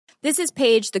This is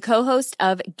Paige, the co-host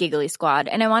of Giggly Squad,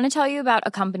 and I want to tell you about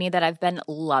a company that I've been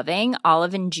loving,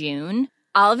 Olive & June.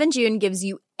 Olive & June gives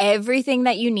you everything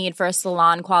that you need for a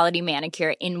salon-quality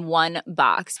manicure in one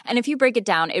box. And if you break it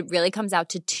down, it really comes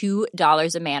out to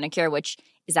 $2 a manicure, which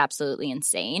is absolutely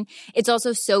insane. It's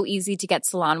also so easy to get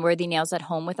salon-worthy nails at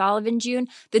home with Olive & June.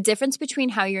 The difference between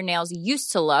how your nails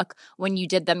used to look when you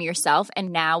did them yourself and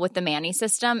now with the Mani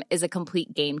system is a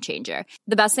complete game changer.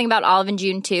 The best thing about Olive &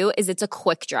 June, too, is it's a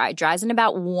quick dry. Dries in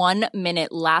about 1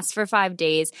 minute, lasts for 5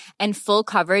 days, and full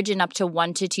coverage in up to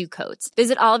 1 to 2 coats.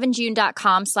 Visit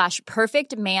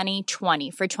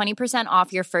oliveandjune.com/perfectmani20 for 20%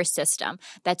 off your first system.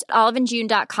 That's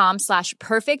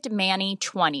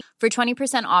oliveandjune.com/perfectmani20 for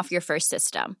 20% off your first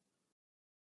system.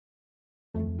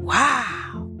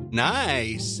 Wow.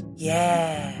 Nice.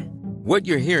 Yeah. What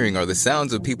you're hearing are the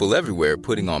sounds of people everywhere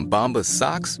putting on Bombas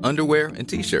socks, underwear, and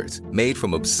T-shirts made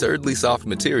from absurdly soft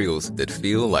materials that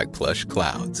feel like plush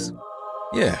clouds.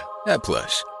 Yeah, that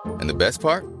plush. And the best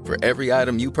part? For every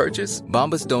item you purchase,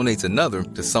 Bombas donates another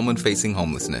to someone facing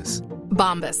homelessness.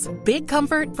 Bombas. Big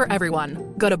comfort for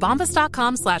everyone. Go to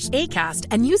bombas.com/ACAST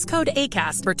and use code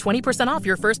ACAST for 20% off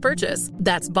your first purchase.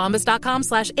 That's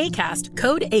bombas.com/ACAST.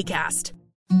 Code ACAST.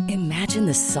 Imagine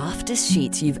the softest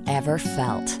sheets you've ever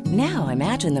felt. Now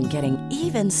imagine them getting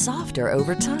even softer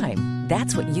over time.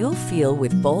 That's what you'll feel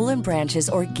with Boll & Branch's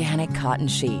organic cotton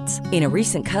sheets. In a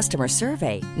recent customer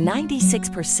survey,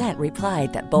 96%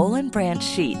 replied that Boll & Branch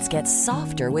sheets get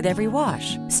softer with every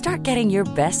wash. Start getting your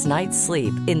best night's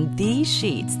sleep in these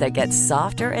sheets that get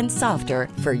softer and softer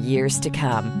for years to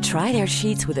come. Try their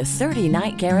sheets with a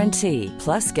 30-night guarantee.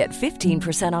 Plus, get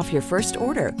 15% off your first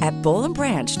order at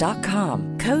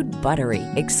bollandbranch.com. Code BUTTERY.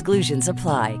 Exclusions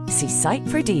apply. See site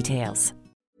for details.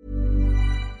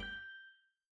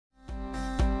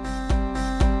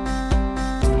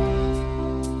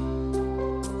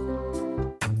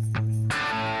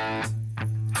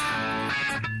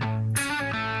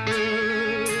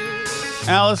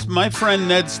 Alice, my friend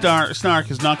Ned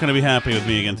Snark is not going to be happy with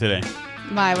me again today.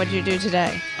 Why? What'd you do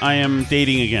today? I am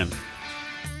dating again.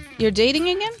 You're dating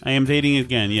again? I am dating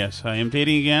again, yes. I am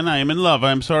dating again. I am in love.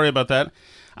 I'm sorry about that.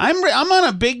 I'm on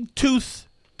a big tooth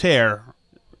tear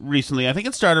recently. I think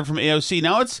it started from AOC.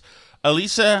 Now it's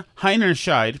Elisa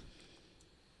Heinerscheid,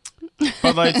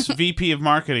 Bud Light's VP of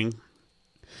Marketing.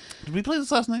 Did we play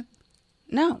this last night?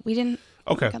 No, we didn't.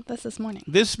 Okay. We got this morning.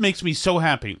 This makes me so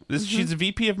happy. She's the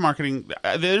VP of Marketing.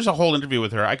 There's a whole interview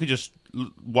with her. I could just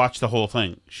watch the whole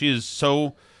thing. She is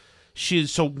so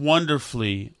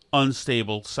wonderfully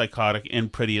unstable, psychotic,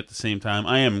 and pretty at the same time.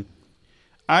 I am.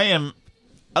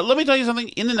 Let me tell you something.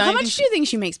 In the 90s, how much do you think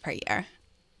she makes per year?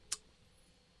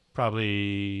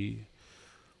 Probably.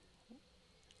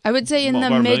 I would say in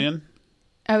the mid. Million?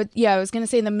 I was going to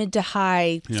say in the mid to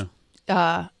high.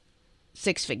 Yeah.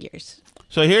 6 figures.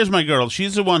 So here's my girl.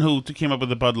 She's the one who came up with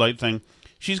the Bud Light thing.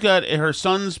 She's got her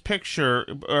son's picture,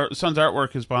 son's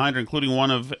artwork is behind her, including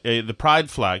one of the pride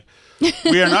flag.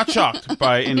 We are not shocked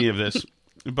by any of this,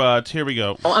 but here we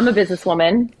go. I'm a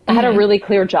businesswoman. I had a really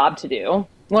clear job to do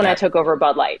when I took over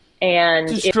Bud Light. And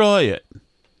destroy it.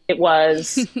 It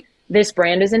was, this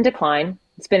brand is in decline.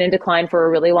 It's been in decline for a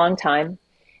really long time.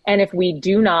 And if we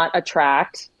do not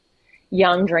attract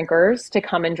young drinkers to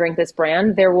come and drink this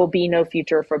brand, there will be no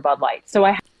future for Bud Light.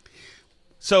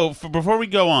 So before we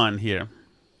go on here,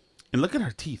 and look at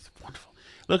her teeth, wonderful.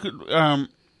 Look at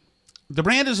the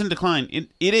brand is in decline.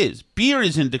 It is. Beer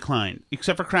is in decline,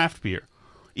 except for craft beer.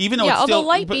 Even though it's still, although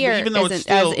light beer isn't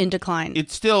as in decline,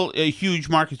 it's still a huge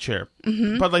market share.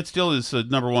 Mm-hmm. Bud Light still is the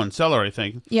number one seller, I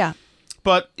think. Yeah,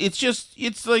 but it's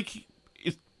like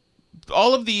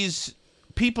all of these.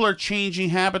 People are changing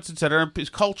habits, etc.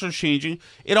 Culture's changing.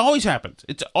 It always happens.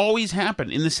 It's always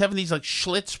happened. In the 70s, like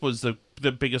Schlitz was the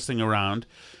biggest thing around,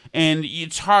 and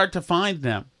it's hard to find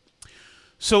them.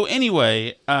 So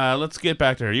anyway, let's get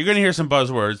back to her. You're going to hear some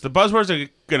buzzwords. The buzzwords are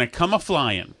going to come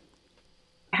a-flying.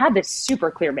 I had this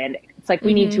super clear mandate. It's like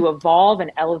we need to evolve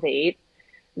and elevate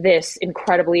this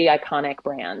incredibly iconic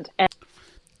brand. And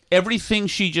everything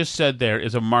she just said there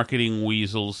is in the Marketing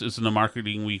Weasels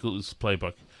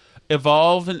playbook.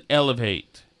 Evolve and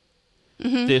elevate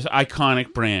this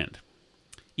iconic brand.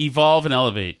 Evolve and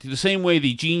elevate. The same way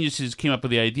the geniuses came up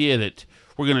with the idea that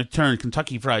we're going to turn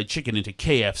Kentucky Fried Chicken into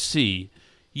KFC.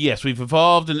 Yes, we've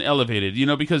evolved and elevated.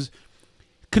 Because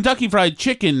Kentucky Fried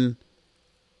Chicken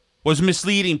was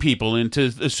misleading people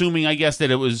into assuming, I guess, that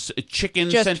it was a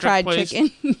chicken-centric place. Just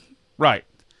fried chicken. Right.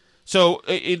 So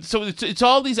it's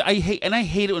all these. I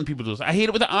hate it when people do this. I hate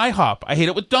it with IHOP. I hate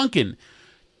it with Dunkin'.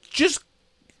 Just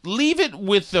leave it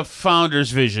with the founder's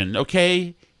vision,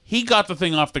 okay? He got the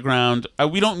thing off the ground.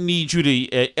 We don't need you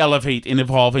to elevate and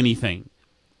evolve anything.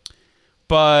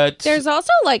 But there's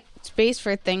also like space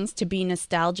for things to be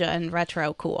nostalgia and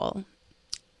retro cool.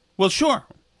 Well, sure.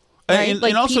 Right?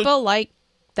 And also, people like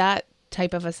that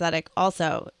type of aesthetic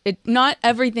also. Not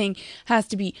everything has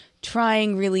to be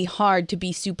trying really hard to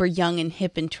be super young and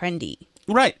hip and trendy.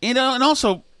 Right. And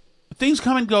also, things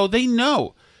come and go. They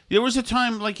know. There was a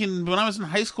time, like when I was in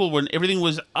high school, when everything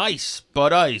was ice,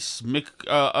 Bud Ice,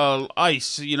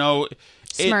 Ice,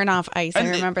 Smirnoff Ice, I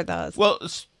remember those. Well,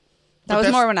 that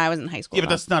was more when I was in high school. Yeah, but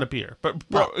that's not a beer. But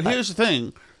here's the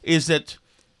thing, is that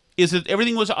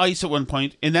everything was ice at one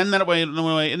point, and then that went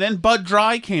away, and then Bud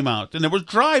Dry came out, and there was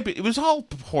dry, but it was all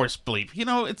horse bleep.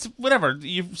 It's whatever.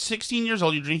 You're 16 years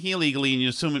old, you're drinking illegally, and you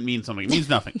assume it means something. It means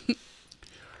nothing.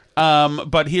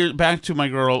 But here, back to my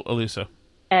girl, Elisa.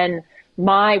 And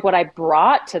what I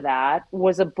brought to that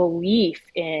was a belief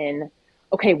in,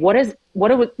 okay, what does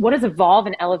evolve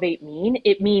and elevate mean?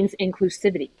 It means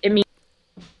inclusivity. It means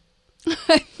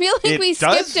I feel like we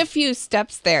skipped a few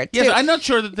steps there, too. Yes, I'm not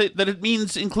sure that it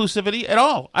means inclusivity at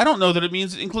all. I don't know that it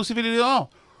means inclusivity at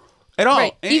all.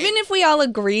 Right. Even if we all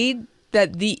agreed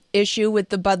that the issue with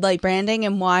the Bud Light branding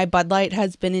and why Bud Light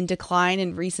has been in decline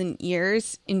in recent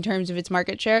years in terms of its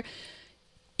market share,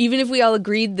 even if we all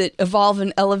agreed that evolve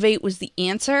and elevate was the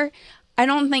answer, I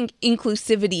don't think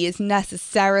inclusivity is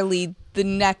necessarily the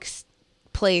next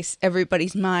place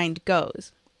everybody's mind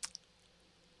goes.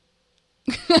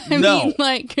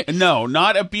 No,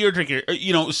 not a beer drinker.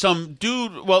 Some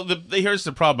dude. Well, here's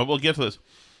the problem. We'll get to this.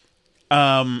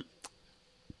 By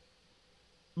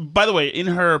the way, in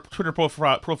her Twitter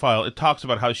profile, it talks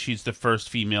about how she's the first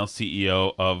female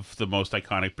CEO of the most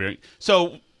iconic beer.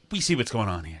 So we see what's going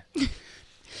on here.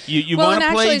 You want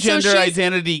to play gender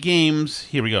identity games?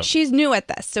 Here we go. She's new at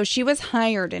this. So she was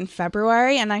hired in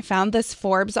February, and I found this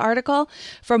Forbes article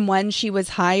from when she was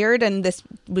hired, and this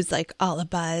was like all a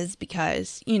buzz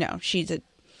because, she's a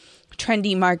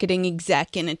trendy marketing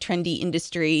exec in a trendy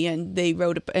industry, and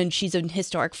and she's a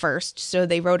historic first, so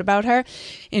they wrote about her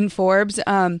in Forbes.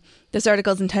 This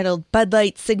article is entitled "Bud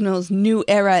Light Signals New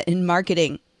Era in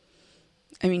Marketing."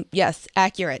 I mean, yes,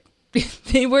 accurate.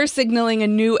 They were signaling a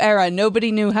new era.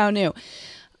 Nobody knew how new.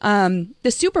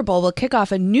 The Super Bowl will kick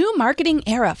off a new marketing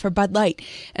era for Bud Light,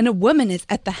 and a woman is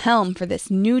at the helm for this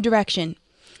new direction.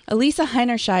 Elisa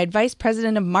Heinerscheid, Vice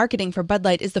President of Marketing for Bud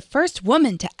Light, is the first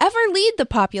woman to ever lead the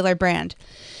popular brand.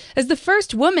 As the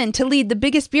first woman to lead the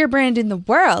biggest beer brand in the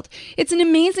world, it's an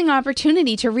amazing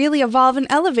opportunity to really evolve and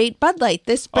elevate Bud Light.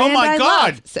 This brand I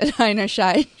love, said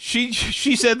Heinerscheid. She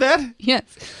said that? Yes.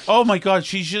 Oh my God,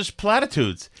 she's just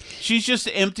platitudes. She's just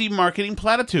empty marketing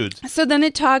platitudes. So then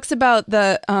it talks about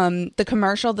the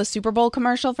commercial, the Super Bowl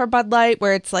commercial for Bud Light,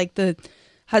 where it's like the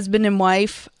husband and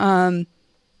wife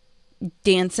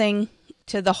dancing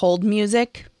to the hold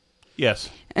music. Yes.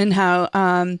 And how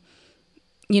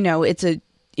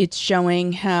it's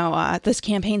showing how this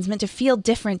campaign's meant to feel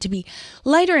different, to be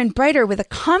lighter and brighter with a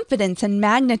confidence and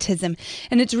magnetism.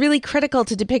 And it's really critical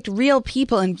to depict real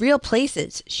people and real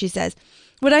places, she says.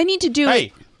 What I need to do...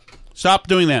 Hey, stop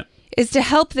doing that. ...is to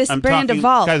help this brand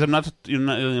evolve. Guys, you're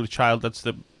not a child. That's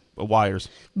the wires.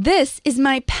 This is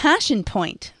my passion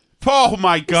point. Oh,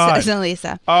 my God. Says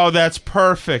Elisa. Oh, that's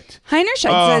perfect.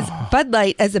 Heinerscheid says Bud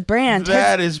Light as a brand...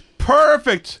 That is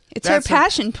perfect. It's her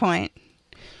passion point.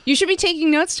 You should be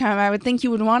taking notes, Tom. I would think you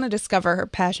would want to discover her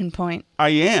passion point. I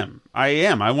am.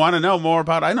 I want to know more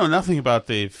about... I know nothing about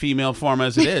the female form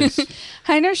as it is.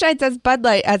 Heinerscheid says Bud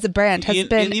Light as a brand has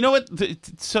been... And you know what?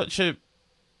 Such a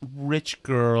rich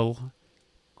girl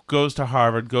goes to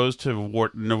Harvard, goes to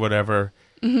Wharton or whatever,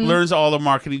 learns all the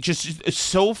marketing, just is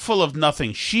so full of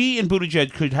nothing. She and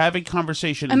Buttigieg could have a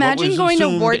conversation. Imagine going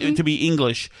to Wharton to be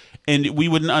English, and we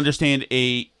wouldn't understand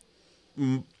a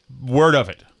word of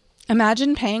it.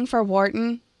 Imagine paying for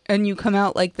Wharton and you come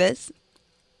out like this.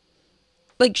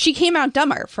 Like, she came out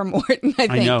dumber from Wharton, I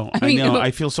think. I know.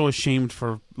 I feel so ashamed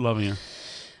for loving her.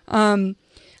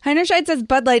 Heinerscheid says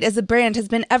Bud Light as a brand has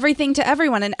been everything to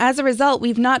everyone, and as a result,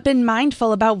 we've not been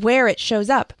mindful about where it shows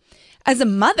up. As a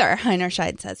mother,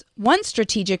 Heinerscheid says, one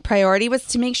strategic priority was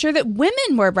to make sure that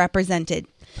women were represented.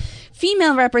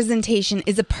 Female representation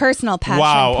is a personal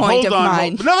passion point of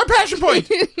mine. Another passion point!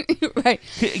 Right.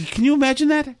 Can you imagine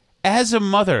that? As a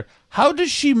mother, how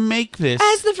does she make this?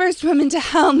 As the first woman to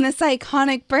helm this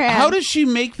iconic brand. How does she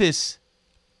make this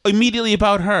immediately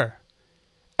about her?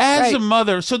 As a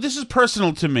mother, so this is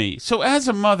personal to me. So as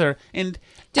a mother, and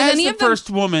as the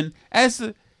first woman,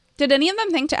 Did any of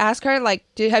them think to ask her, like,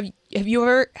 have you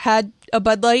ever had a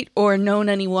Bud Light or known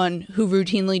anyone who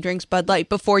routinely drinks Bud Light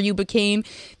before you became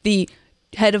the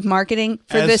head of marketing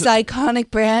for As this a-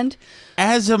 iconic brand?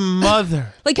 As a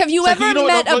mother. Like, have you It's like, ever you know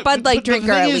met what, a Bud Light but the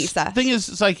drinker, thing Elisa? The thing is,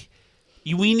 it's like,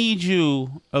 we need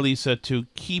you, Elisa, to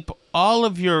keep all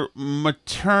of your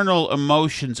maternal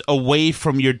emotions away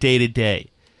from your day-to-day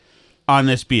on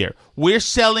this beer. We're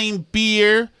selling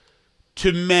beer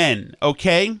to men,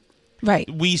 okay? Right.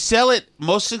 We sell it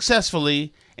most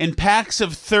successfully in packs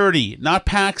of 30, not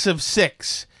packs of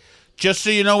 6. Just so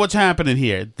you know what's happening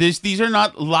here. These are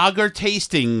not lager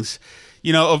tastings,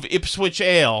 of Ipswich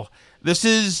Ale. This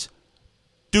is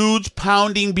dudes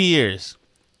pounding beers.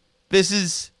 This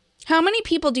is... How many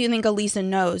people do you think Elisa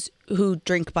knows who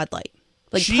drink Bud Light?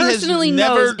 Like, She has personally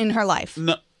never- knows in her life.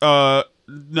 No, her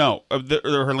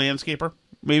landscaper,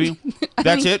 maybe.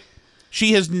 That's it.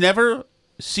 She has never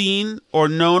seen or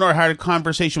known or had a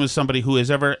conversation with somebody who has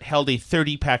ever held a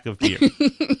 30-pack of beer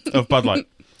of Bud Light.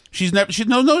 She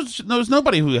knows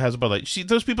nobody who has a Bud Light.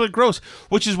 Those people are gross,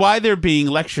 which is why they're being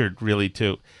lectured, really,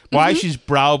 too. Why she's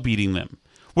browbeating them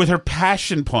with her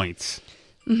passion points.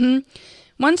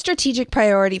 One strategic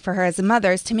priority for her as a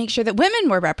mother is to make sure that women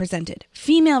were represented.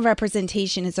 Female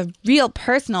representation is a real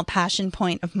personal passion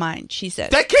point of mine, she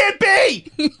said. That can't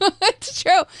be! It's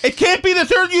true. It can't be the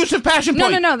third use of passion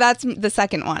point. No, that's the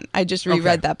second one. I just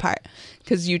reread that part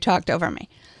because you talked over me.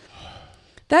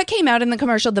 That came out in the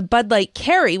commercial The Bud Light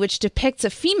Carrie, which depicts a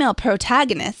female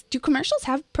protagonist. Do commercials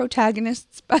have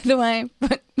protagonists, by the way?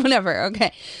 But whatever,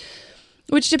 okay.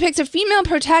 Which depicts a female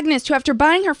protagonist who, after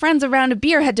buying her friends a round of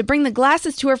beer, had to bring the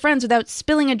glasses to her friends without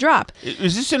spilling a drop.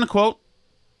 Is this in a quote?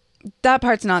 That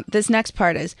part's not. This next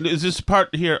part is. Is this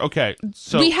part here? Okay.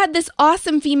 So We had this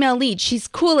awesome female lead. She's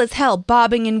cool as hell,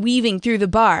 bobbing and weaving through the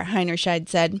bar, Heinerscheid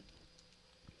said.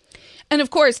 And of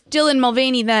course, Dylan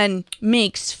Mulvaney then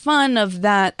makes fun of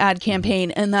that ad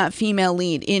campaign and that female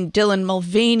lead in Dylan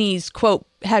Mulvaney's, quote,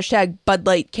 hashtag Bud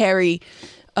Light Carrie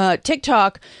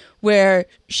TikTok, where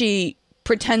she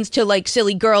pretends to, like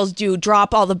silly girls do,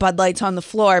 drop all the Bud Lights on the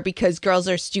floor because girls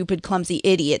are stupid, clumsy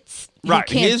idiots. right,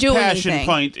 Who can't his do passion anything.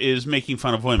 point is making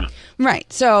fun of women.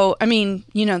 Right. So, I mean,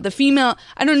 the female,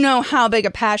 I don't know how big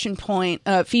a passion point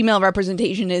female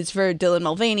representation is for Dylan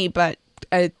Mulvaney, but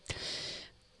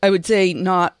I would say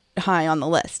not high on the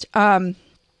list.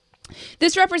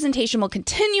 This representation will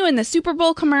continue in the Super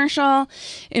Bowl commercial,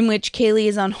 in which Kaylee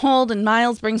is on hold and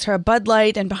Miles brings her a Bud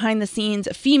Light, and behind the scenes,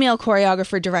 a female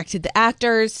choreographer directed the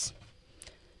actors.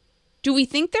 Do we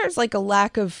think there's like a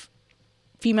lack of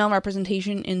female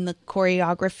representation in the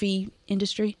choreography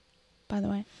industry, by the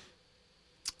way?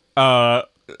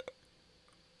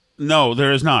 No,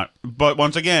 there is not. But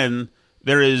once again,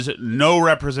 there is no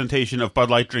representation of Bud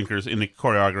Light drinkers in the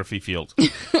choreography field.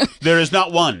 There is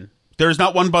not one. There is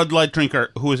not one Bud Light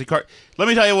drinker who is a Let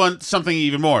me tell you something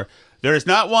even more. There is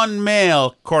not one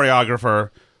male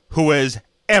choreographer who has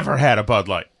ever had a Bud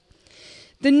Light.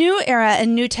 The new era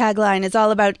and new tagline is all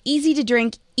about easy to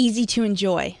drink, easy to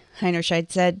enjoy,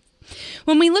 Heinerscheid said.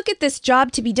 When we look at this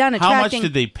job to be done, How much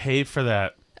did they pay for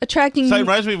that? Attracting. So it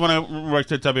reminds me when I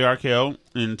worked at WRKO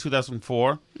in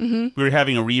 2004. Mm-hmm. We were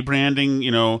having a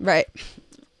rebranding, Right.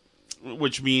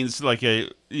 which means like they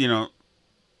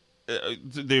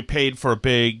paid for a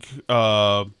big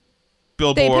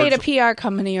billboard. They paid a PR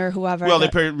company or whoever. Well, they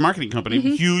paid a marketing company,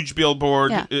 huge billboard.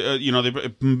 Yeah.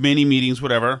 They many meetings,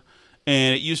 whatever.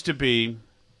 And it used to be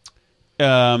it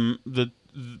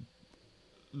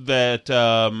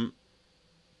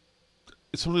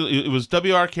was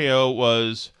WRKO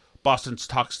was Boston's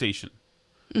talk station.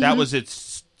 That was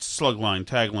its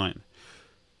tagline.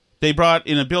 They brought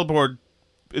in a billboard.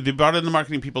 They brought in the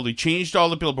marketing people. They changed all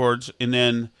the billboards, and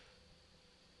then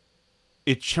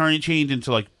it changed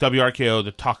into like WRKO,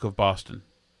 the Talk of Boston,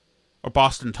 or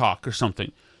Boston Talk, or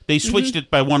something. They switched it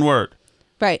by one word.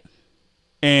 Right.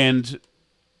 And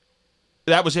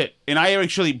that was it. And I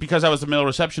actually, because I was the male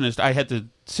receptionist, I had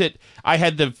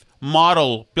the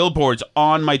model billboards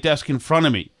on my desk in front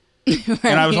of me. Right.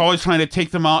 And I was always trying to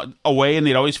take them away, and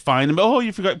they'd always find them. Oh,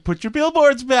 you forgot, put your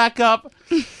billboards back up.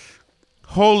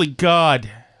 Holy God.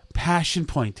 Passion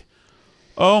point.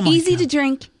 Oh, my Easy God. to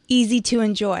drink, easy to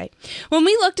enjoy. When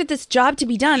we looked at this job to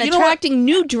be done, attracting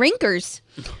new drinkers,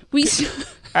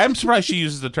 I'm surprised she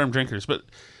uses the term drinkers, but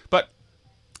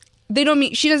they don't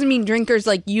mean. She doesn't mean drinkers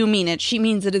like you mean it. She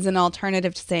means it as an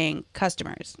alternative to saying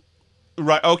customers.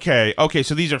 right. Okay.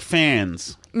 So these are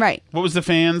fans. Right. What was the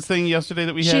fans thing yesterday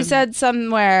that we had? She said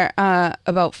somewhere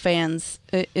about fans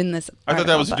in this. I thought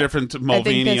that was a different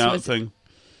Mulvaney thing.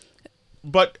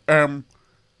 But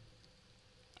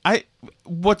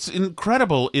what's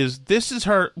incredible is this is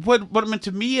her what it meant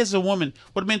to me as a woman,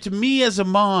 what it meant to me as a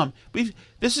mom.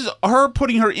 This is her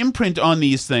putting her imprint on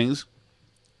these things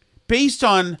based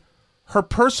on her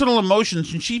personal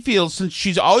emotions, and she feels, since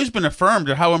she's always been affirmed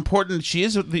of how important she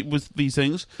is with these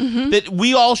things, that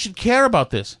we all should care about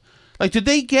this. Like, did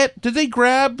they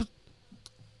grab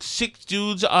 6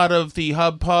 dudes out of the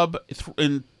Hub Pub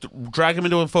and drag them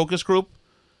into a focus group?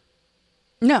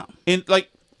 No. And, like,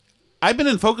 I've been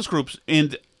in focus groups,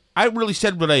 and I really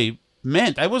said what I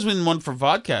meant. I was in one for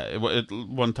vodka at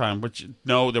one time, which,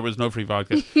 no, there was no free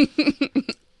vodka.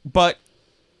 But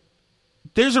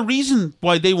there's a reason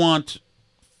why they want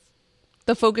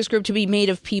the focus group to be made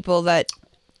of people that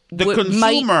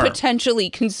consumer might potentially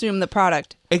consume the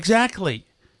product. Exactly.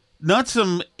 Not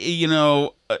some,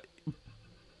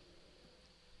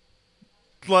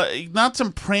 not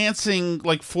some prancing,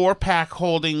 like, 4-pack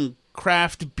holding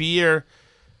craft beer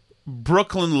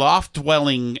Brooklyn loft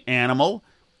dwelling animal.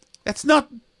 That's not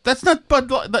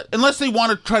Bud Light, unless they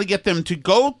want to try to get them to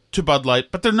go to Bud Light,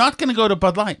 but they're not going to go to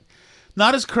Bud Light.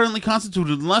 Not as currently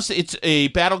constituted, unless it's a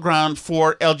battleground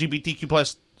for LGBTQ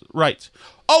plus rights.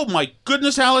 Oh my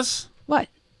goodness, Alice! What?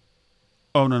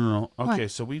 Oh, no. Okay,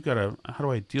 What? so we've got to... How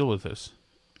do I deal with this?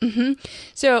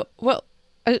 So, well,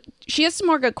 she has some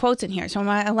more good quotes in here. So am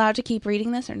I allowed to keep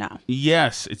reading this or no?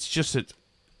 Yes, it's just that...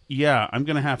 Yeah, I'm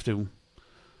going to have to...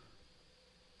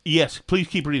 Yes, please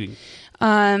keep reading.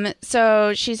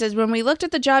 So she says, when we looked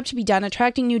at the job to be done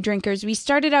attracting new drinkers, we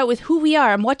started out with who we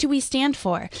are and what do we stand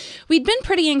for. We'd been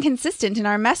pretty inconsistent in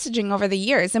our messaging over the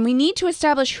years, and we need to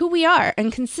establish who we are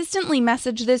and consistently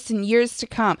message this in years to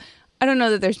come. I don't know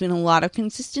that there's been a lot of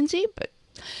consistency, but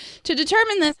to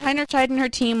determine this, Heinerscheid and her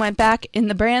team went back in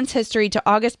the brand's history to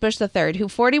August Busch III, who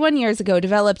 41 years ago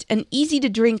developed an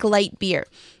easy-to-drink light beer.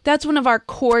 That's one of our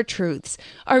core truths,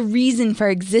 our reason for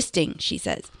existing, she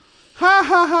says.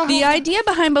 The idea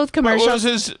behind both commercials...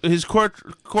 What was his core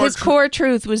His core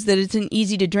truth was that it's an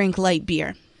easy-to-drink light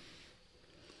beer.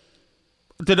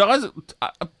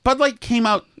 Bud Light came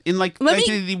out in, like,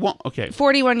 1981. Okay.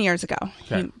 41 years ago,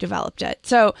 Okay. he developed it.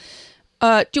 So,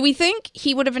 do we think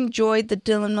he would have enjoyed the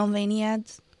Dylan Mulvaney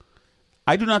ads?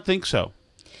 I do not think so.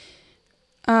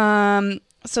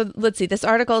 So let's see. This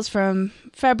article is from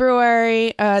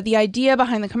February. The idea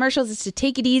behind the commercials is to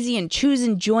take it easy and choose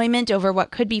enjoyment over what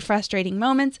could be frustrating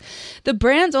moments. The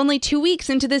brand's only 2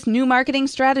 weeks into this new marketing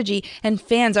strategy, and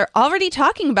fans are already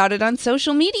talking about it on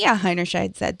social media,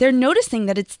 Heinerscheid said. They're noticing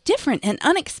that it's different and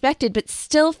unexpected, but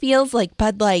still feels like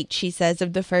Bud Light, she says,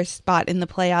 of the first spot in the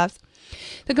playoffs.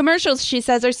 The commercials, she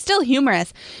says, are still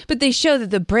humorous, but they show that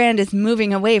the brand is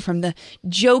moving away from the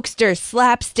jokester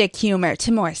slapstick humor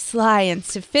to more sly and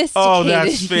sophisticated Oh,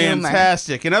 that's humor.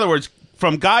 fantastic. In other words,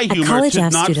 from guy At humor College to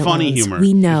Ave not Student funny Loans, humor. we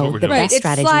is know what we're the doing. Right, best it's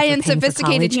strategy sly for and paying for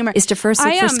sophisticated college humor. is to first look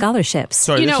I for am- scholarships.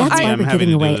 Sorry, You this know, is That's me. why I'm we're having giving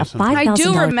to do away a this. I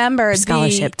do $5,000 remember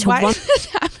scholarship to what one. is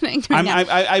happening right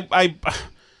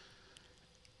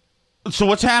now. So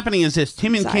what's happening is this.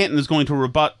 Tim and Sorry. Canton is going to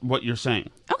rebut what you're saying.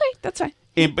 Okay, that's fine.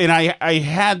 And I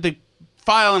had the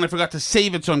file and I forgot to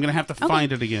save it, so I'm going to have to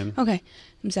find it again. Okay,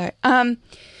 I'm sorry.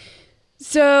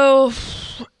 So,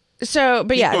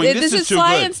 but yeah, going. this This is is too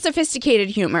sly good. and sophisticated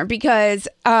humor because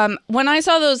when I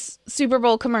saw those Super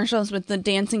Bowl commercials with the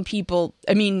dancing people,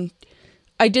 I mean,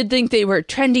 I did think they were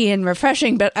trendy and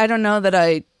refreshing, but I don't know that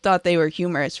I thought they were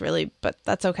humorous, really, but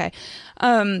that's okay.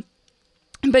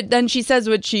 But then she says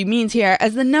what she means here.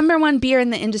 As the number one beer in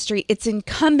the industry, it's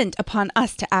incumbent upon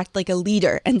us to act like a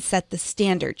leader and set the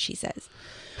standard, she says.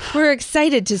 We're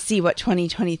excited to see what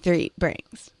 2023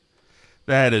 brings.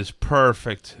 That is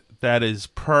perfect. That is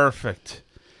perfect.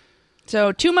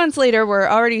 So 2 months later, we're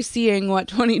already seeing what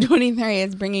 2023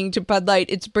 is bringing to Bud Light.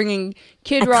 It's bringing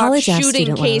Kid At Rock College Ave shooting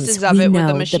Student cases Loans, of it we with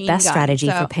know a machine the best gun. strategy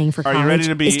So for paying for Are you ready college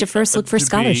to be- is to first look for to be-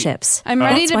 scholarships. I'm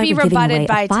ready That's to why be we're giving rebutted away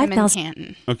by a Tim and 5,000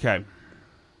 Canton. Okay.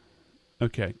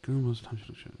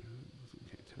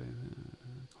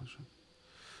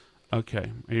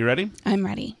 Okay. Are you ready? I'm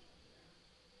ready.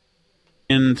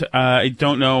 And I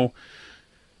don't know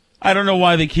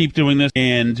why they keep doing this.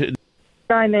 And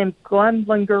Guy named Glenn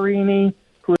Lingarini,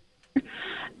 who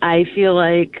I feel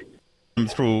like.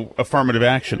 through affirmative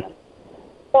action,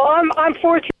 Well, I'm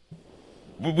 14.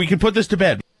 we can put this to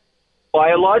bed.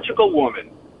 Biological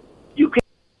woman. You can.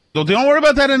 So don't worry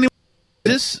about that anymore.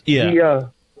 This, yeah.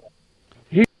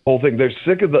 The whole thing. They're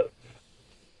sick of the.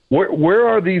 Where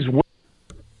are these?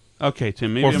 Okay,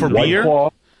 Tim. Maybe Or I'm for White beer?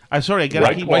 Claw. I'm sorry. I gotta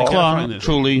White keep Claw. White Claw.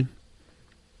 Truly.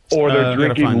 Or they're gotta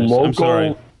drinking find this. I'm sorry.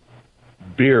 local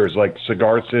beers like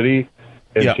Cigar City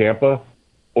in Yeah. Tampa,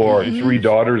 or Three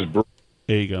Daughters.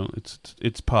 There you go.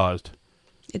 It's paused.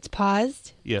 It's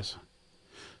paused. Yes.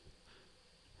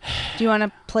 Do you want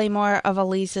to play more of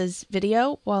Elisa's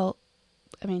video? Well,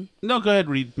 I mean, No, go ahead.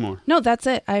 Read more. no, that's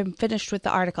it. I'm finished with the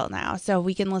article now, so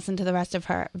we can listen to the rest of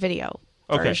her video.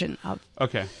 Okay. version of.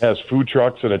 Okay. Has food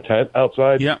trucks and a tent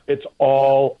outside. Yeah. It's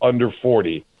all under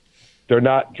 40. They're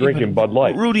not drinking Bud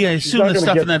Light. Rudy, I He's assume not the gonna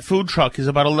stuff get- in that food truck is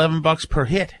about $11 per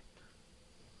hit.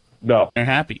 No. They're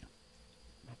happy.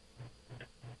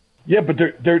 Yeah, but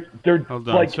they're Hold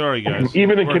on. like Sorry, guys.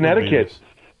 even in Work with me Connecticut, this.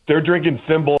 they're drinking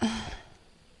Thimble.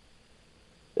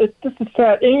 It's just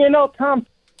sad. And you know, Tom,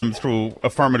 Through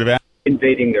affirmative action.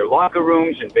 Invading their locker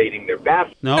rooms, invading their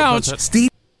bathrooms. No, Steve.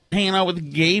 Hanging out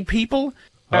with gay people?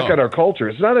 Attack on our culture.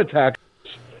 It's not attack.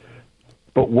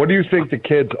 But what do you think the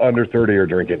kids under 30 are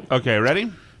drinking? Okay,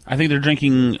 ready? I think they're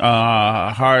drinking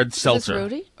hard Is this seltzer.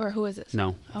 Rudy or who is this?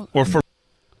 No. Oh. Or for.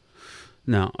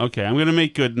 No. Okay, I'm going to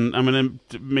make good, and I'm going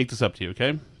to make this up to you,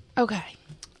 okay? Okay.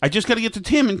 I just got to get to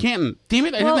Tim in Canton. Damn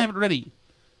it, I didn't have it ready.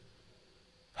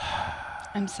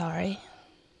 I'm sorry.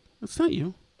 It's not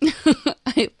you.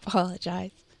 I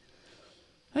apologize.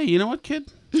 Hey, you know what,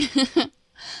 kid?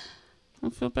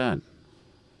 Don't feel bad.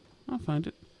 I'll find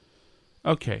it.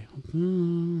 Okay.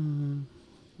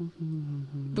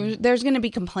 There's going to be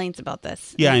complaints about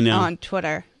this. Yeah, I know. On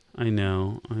Twitter. I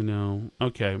know.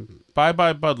 Okay.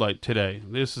 Bye-bye Bud Light today.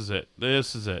 This is it.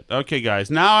 Okay, guys.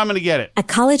 Now I'm going to get it. A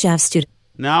College Ave student.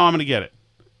 Now I'm going to get it.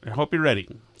 I hope you're ready.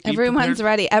 Everyone's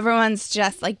ready. Everyone's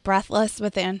just like breathless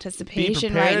with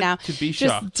anticipation right now. To be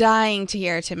just shocked. dying to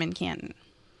hear Tim and Canton.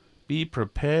 Be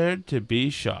prepared to be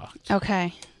shocked.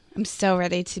 Okay. I'm so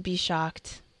ready to be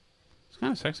shocked. It's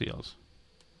kind of sexy, Ellis.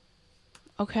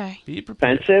 Okay. Be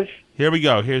prepared. Expensive. Here we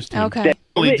go. Here's Tim. Okay.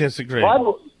 Totally disagree.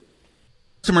 Bud,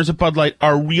 Customers at Bud Light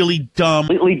are really dumb.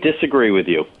 completely disagree with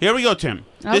you. Here we go, Tim.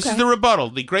 This is Okay. the rebuttal.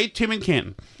 The great Tim and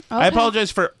Canton. I Okay.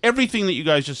 apologize for everything that you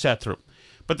guys just sat through,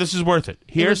 but this is worth it.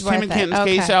 Here's was Tim worth and it. Canton's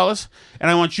Okay. case, Alice,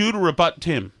 and I want you to rebut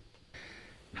Tim.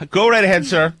 Go right ahead,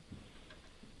 sir.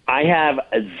 I have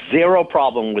zero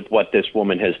problem with what this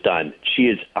woman has done. She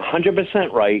is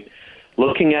 100% right.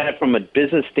 Looking at it from a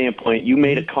business standpoint, you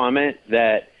made a comment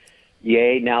that,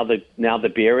 yay, now the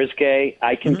beer is gay.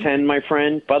 I contend, my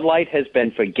friend, Bud Light has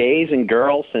been for gays and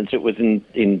girls since it was in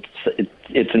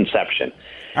its inception.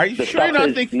 Are you The sure you're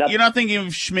stuff not, is you're not thinking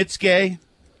of Schmidt's gay?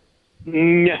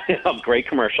 Great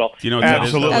commercial. Do you know what that is?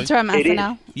 Absolutely. That's from It is.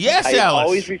 SNL. Yes, I Alice.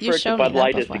 always You refer showed to me Bud that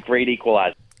Light as the before. great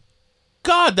equalizer.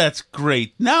 God, that's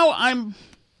great. Now I'm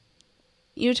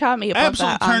You taught me about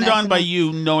absolutely that. turned on by SNL.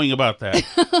 you knowing about that.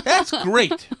 That's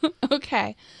great.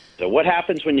 Okay. So what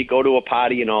happens when you go to a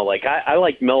party? You know, like I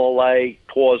like Miller Lite,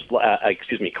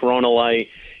 Corona Light.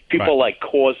 People like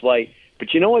Coors Light.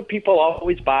 But you know what people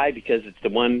always buy because it's the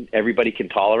one everybody can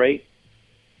tolerate?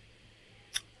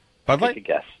 Bud Take a Light?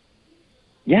 guess.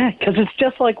 Yeah, because it's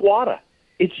just like water.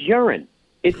 It's urine.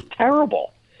 It's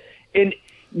terrible. And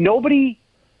nobody...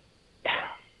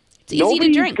 It's easy to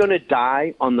Nobody's drink. going to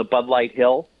die on the Bud Light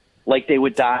Hill like they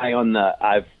would die on the...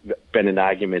 I've been in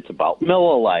arguments about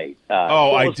Miller Lite.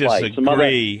 Oh, I Coors Light, some other-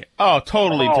 disagree.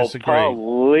 Totally disagree.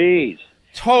 Please.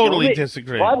 Totally You know,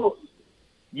 disagree.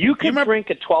 You can drink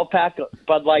a 12-pack of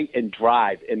Bud Light and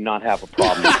drive and not have a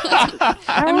problem.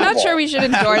 I'm not sure we should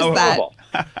endorse that. Terrible.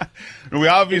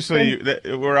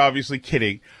 We're obviously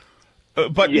kidding.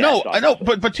 But Yes, no, I know.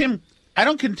 obviously. But Tim, I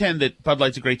don't contend that Bud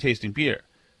Light's a great tasting beer.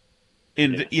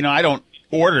 And I don't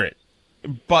order it,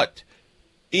 but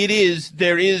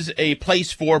there is a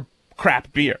place for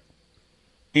crap beer,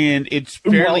 and it's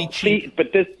fairly cheap.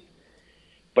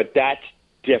 But that's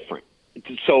different.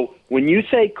 So when you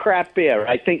say crap beer,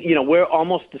 I think we're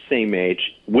almost the same age.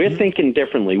 We're thinking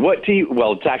differently.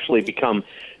 It's actually become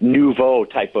nouveau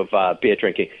type of beer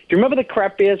drinking. Do you remember the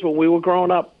crap beers when we were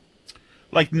growing up?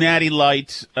 Like Natty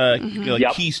Light, like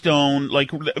Yep. Keystone.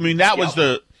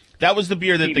 That was the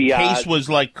beer that the PBR. case was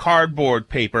like cardboard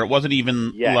paper. It wasn't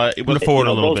even. It was afford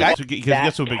a little bit. That, Because that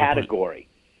that's a big category.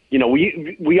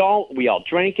 We all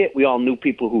drank it. We all knew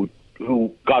people who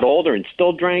got older and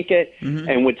still drank it,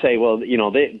 and would say, well,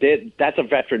 that's a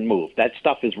veteran move. That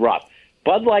stuff is rough.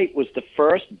 Bud Light was the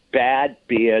first bad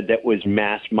beer that was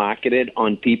mass marketed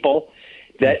on people.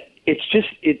 That it's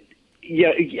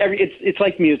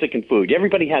like music and food.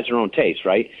 Everybody has their own taste,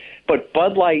 right? But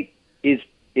Bud Light is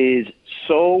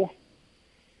so.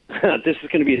 This is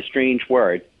going to be a strange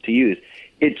word to use.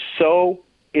 It's so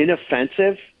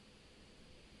inoffensive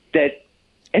that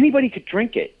anybody could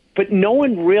drink it, but no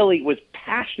one really was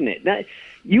passionate. Now,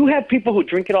 you have people who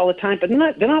drink it all the time, but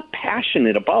they're not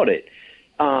passionate about it.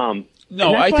 I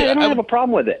don't have a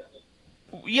problem with it.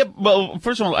 Yeah, well,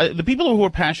 first of all, the people who are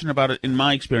passionate about it, in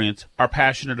my experience, are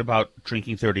passionate about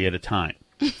drinking 30 at a time.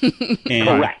 And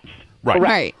Correct.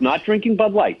 Correct. Not drinking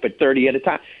Bud Light, but 30 at a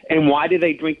time. And why do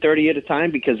they drink 30 at a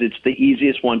time? Because it's the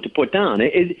easiest one to put down.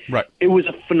 It was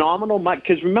a phenomenal,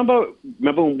 because remember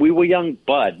when we were young,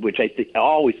 Bud, which I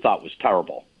always thought was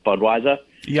terrible, Budweiser?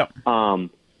 Yep.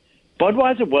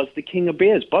 Budweiser was the king of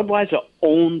beers. Budweiser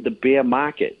owned the beer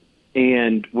market.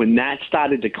 And when that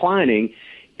started declining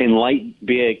and light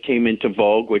beer came into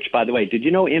vogue, which, by the way, did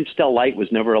you know Amstel Light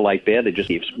was never a light beer? They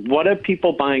just what are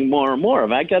people buying more and more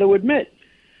of? I got to admit.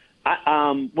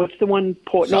 What's the one,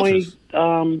 Portnoy?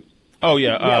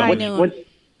 High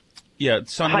Noon.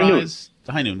 Sunrise.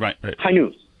 High Noon, right. High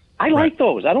Noon. I like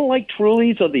those. I don't like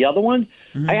Truly's or the other ones.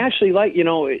 Mm-hmm. I actually like,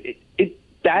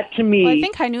 that to me. Well, I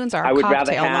think High Noons are a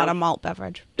cocktail, not a malt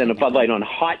beverage. Than a Bud Light. On a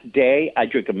hot day, I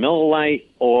drink a Miller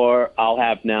Lite, or I'll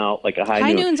have now like a High Noon.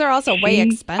 High Noons are also way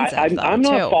expensive, I'm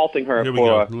not faulting her Here we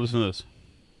for. go. Listen to this.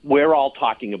 We're all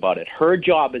talking about it. Her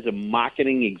job as a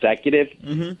marketing executive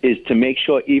is to make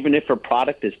sure, even if her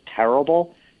product is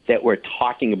terrible, that we're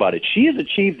talking about it. She has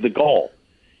achieved the goal.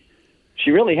 She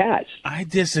really has. I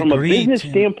disagree. From a business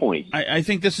standpoint. I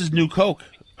think this is new Coke.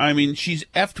 I mean, she's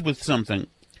effed with something.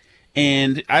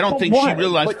 And I don't think she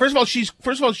realized. First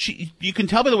of all, you can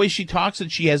tell by the way she talks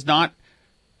that she has not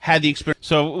had the experience.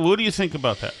 So, what do you think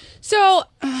about that? So,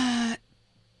 I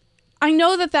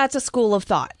know that that's a school of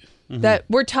thought. That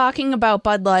we're talking about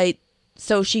Bud Light,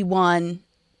 so she won.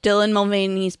 Dylan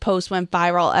Mulvaney's post went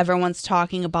viral. Everyone's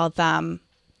talking about them.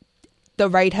 The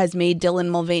right has made Dylan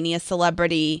Mulvaney a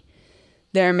celebrity.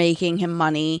 They're making him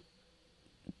money.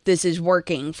 This is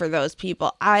working for those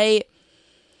people. I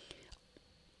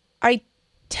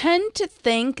tend to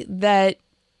think that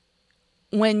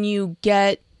when you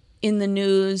get in the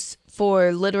news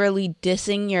for literally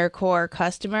dissing your core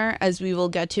customer, as we will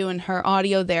get to in her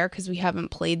audio there, because we haven't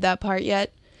played that part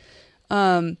yet,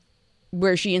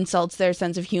 where she insults their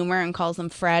sense of humor and calls them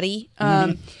fratty.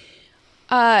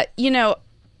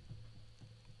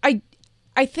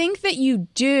 I think that you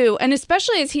do, and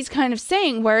especially as he's kind of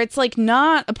saying, where it's like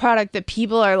not a product that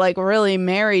people are like really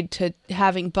married to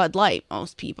having Bud Light,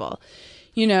 most people,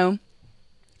 and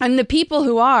the people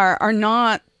who are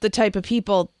not the type of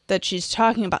people that she's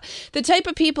talking about. The type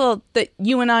of people that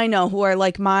you and I know who are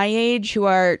like my age,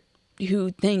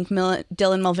 who think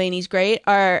Dylan Mulvaney's great,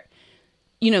 are,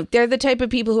 they're the type of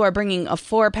people who are bringing a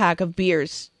 4-pack of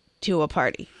beers to a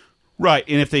party. Right,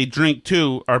 and if they drink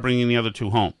 2, are bringing the other 2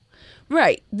 home.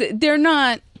 Right. They're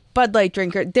not Bud Light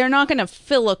drinker. They're not going to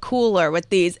fill a cooler with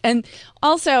these. And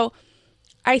also,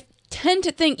 I tend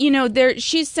to think,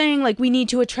 she's saying like we need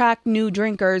to attract new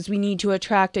drinkers. We need to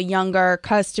attract a younger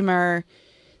customer.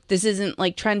 This isn't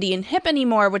like trendy and hip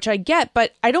anymore, which I get,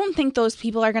 but I don't think those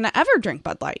people are going to ever drink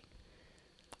Bud Light.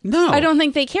 No. I don't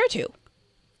think they care to.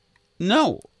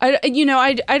 No. I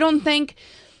don't think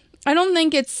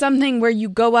it's something where you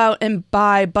go out and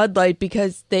buy Bud Light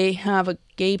because they have a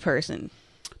gay person.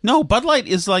 No, Bud Light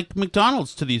is like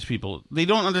McDonald's to these people. They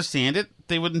don't understand it.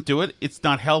 They wouldn't do it. It's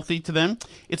not healthy to them.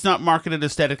 It's not marketed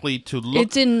aesthetically to look.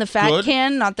 It's in the fat good.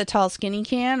 can, not the tall skinny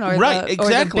can, or exactly. Or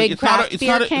the big craft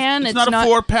beer can. It's not a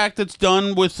 4-pack that's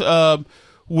done with locally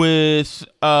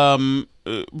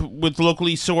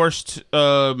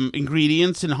sourced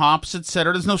ingredients and hops,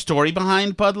 etc. There's no story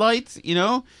behind Bud Light,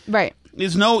 Right.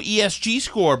 There's no ESG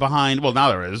score behind. Well, now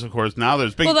there is, of course. Now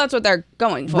there's big. Well, that's what they're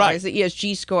going for, is the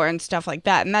ESG score and stuff like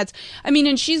that. And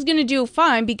and she's going to do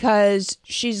fine because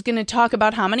she's going to talk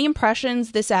about how many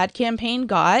impressions this ad campaign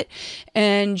got,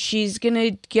 and she's going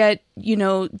to get,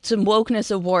 some wokeness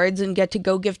awards and get to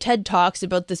go give TED Talks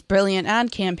about this brilliant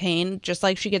ad campaign, just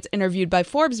like she gets interviewed by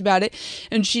Forbes about it.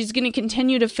 And she's going to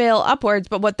continue to fail upwards,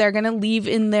 but what they're going to leave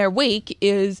in their wake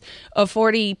is a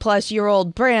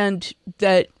 40-plus-year-old brand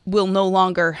that will no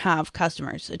longer have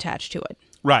customers attached to it.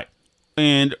 Right.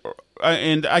 And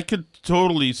I could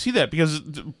totally see that because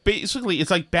basically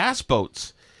it's like bass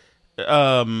boats,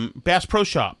 Bass Pro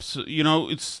Shops.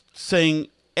 It's saying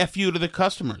F you to the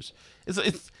customers.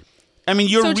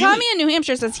 Tommy in New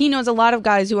Hampshire says he knows a lot of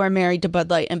guys who are married to Bud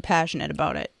Light and passionate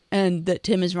about it, and that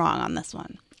Tim is wrong on this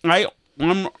one.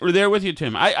 I'm there with you,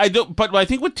 Tim. I don't, but I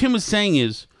think what Tim was saying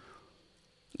is.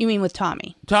 You mean with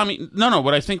Tommy? Tommy, no.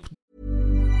 What I think.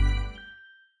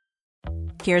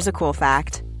 Here's a cool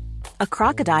fact: a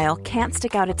crocodile can't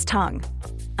stick out its tongue.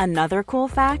 Another cool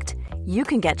fact: you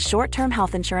can get short-term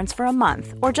health insurance for a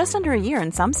month or just under a year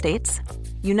in some states.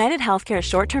 United Healthcare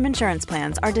short-term insurance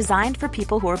plans are designed for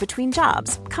people who are between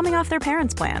jobs, coming off their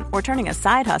parents' plan, or turning a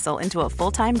side hustle into a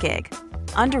full-time gig.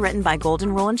 Underwritten by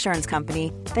Golden Rule Insurance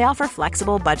Company, they offer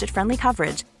flexible, budget-friendly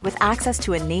coverage with access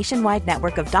to a nationwide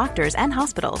network of doctors and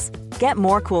hospitals. Get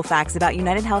more cool facts about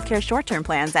United Healthcare short-term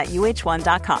plans at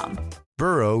UH1.com.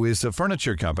 Burrow is a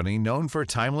furniture company known for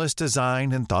timeless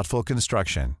design and thoughtful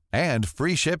construction, and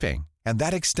free shipping, and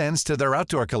that extends to their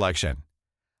outdoor collection.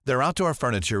 Their outdoor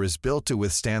furniture is built to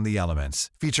withstand the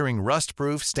elements, featuring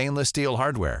rust-proof stainless steel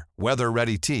hardware,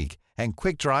 weather-ready teak, and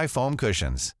quick-dry foam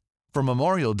cushions. For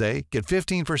Memorial Day, get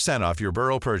 15% off your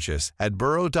Burrow purchase at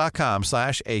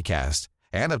burrow.com/ACAST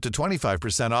and up to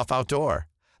 25% off outdoor.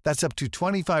 That's up to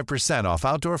 25% off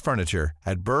outdoor furniture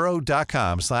at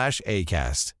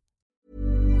burrow.com/ACAST.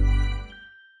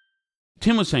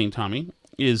 Tim was saying, Tommy,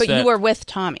 is but that... you were with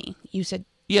Tommy. You said...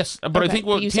 Yes, but okay. I think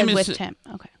what you Tim said is... with Tim.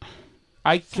 Okay.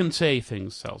 I can say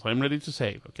things, Sels. I'm ready to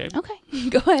say, okay? Okay.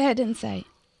 Go ahead and say.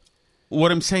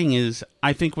 What I'm saying is,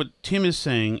 I think what Tim is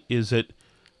saying is that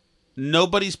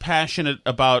nobody's passionate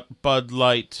about Bud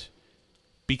Light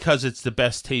because it's the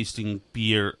best tasting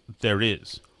beer there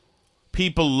is.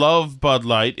 People love Bud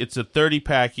Light. It's a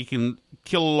 30-pack. You can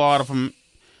kill a lot of them.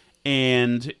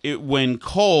 And when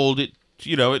cold, it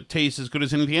tastes as good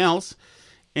as anything else.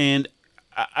 And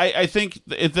I think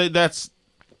that's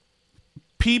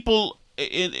people,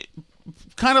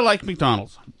 kind of like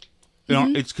McDonald's.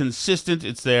 It's consistent.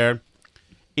 It's there.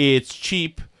 It's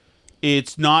cheap.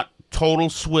 It's not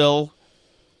total swill.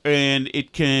 And you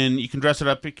can dress it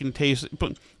up. It can taste.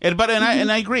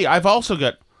 I agree. I've also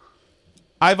got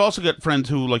friends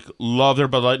who love their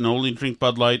Bud Light and only drink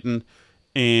Bud Light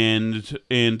and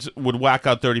would whack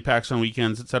out 30 packs on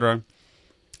weekends, etc.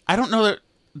 I don't know that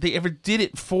they ever did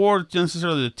it for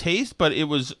necessarily the taste, but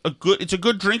it's a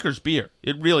good drinker's beer.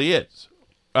 It really is.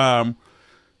 But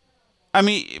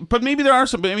maybe there are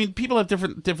some. People have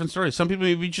different stories. Some people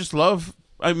maybe just love.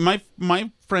 My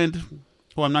friend,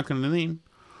 who I'm not going to name,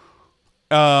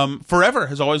 forever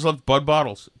has always loved Bud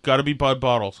bottles. Got to be Bud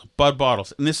bottles. Bud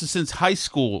bottles, and this is since high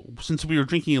school, since we were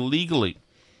drinking illegally.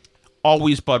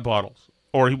 Always Bud bottles,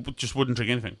 or he just wouldn't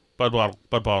drink anything. Bud bottle,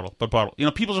 Bud bottle, Bud bottle.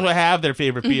 People who have their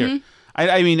favorite beer.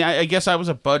 I guess I was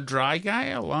a Bud Dry guy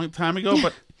a long time ago,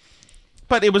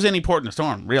 but it was any port in a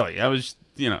storm. Really, I was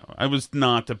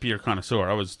not a beer connoisseur.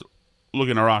 I was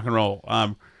looking to rock and roll.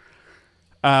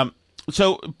 But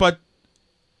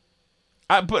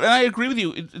I agree with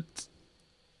you.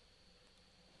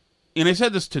 And I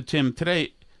said this to Tim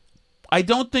today. I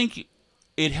don't think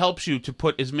it helps you to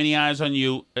put as many eyes on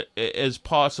you as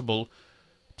possible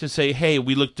to say, hey,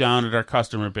 we look down at our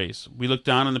customer base. We look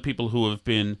down on the people who have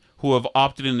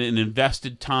opted in and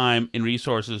invested time and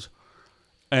resources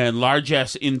and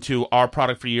largesse into our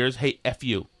product for years. Hey, F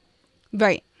you.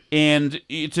 Right. And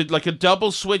it's like a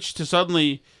double switch to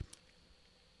suddenly,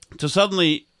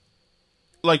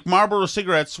 like Marlboro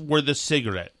cigarettes were the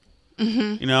cigarette.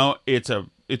 Mm-hmm. It's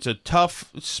a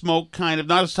tough smoke, kind of,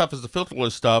 not as tough as the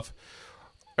filterless stuff,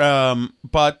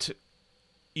 but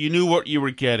you knew what you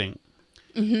were getting.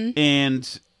 Mm-hmm.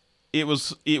 And it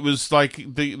was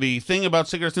like the thing about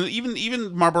cigarettes, and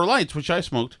even Marlboro Lights, which I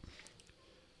smoked.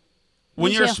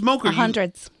 When you're a smoker,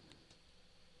 hundreds.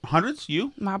 Hundreds?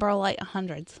 You? Marlboro Light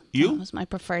hundreds. You? That was my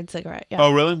preferred cigarette. Yeah.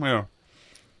 Oh, really? Yeah.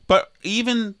 But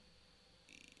even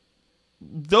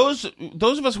those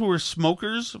of us who were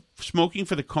smokers, smoking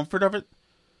for the comfort of it,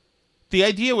 the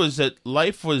idea was that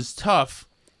life was tough,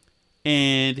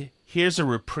 and here's a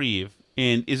reprieve.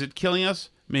 And is it killing us?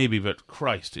 Maybe, but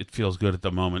Christ, it feels good at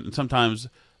the moment. And sometimes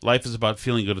life is about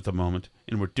feeling good at the moment,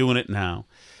 and we're doing it now.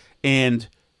 And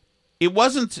it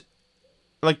wasn't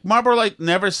like Marlboro Light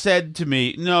never said to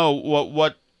me, no,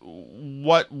 what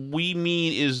we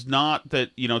mean is not that,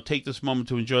 take this moment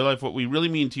to enjoy life. What we really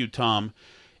mean to you, Tom,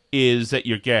 is that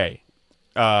you're gay.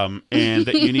 And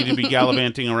that you need to be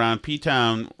gallivanting around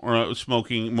P-Town or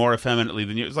smoking more effeminately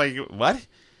than you. It's like, what?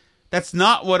 That's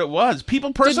not what it was.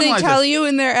 People personalize Did they tell you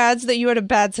in their ads that you had a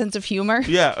bad sense of humor?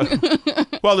 Yeah.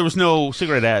 Well, there was no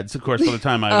cigarette ads, of course, by the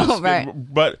time I was. Oh, right.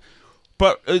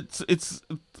 But it's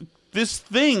this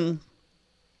thing.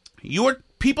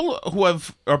 People who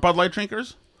are Bud Light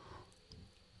drinkers.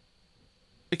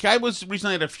 Like, I was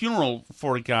recently at a funeral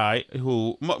for a guy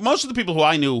who most of the people who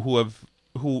I knew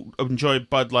who enjoy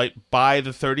Bud Light by the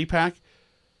 30-pack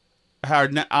are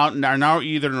now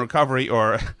either in recovery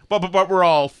or but we're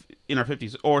all in our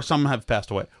 50s, or some have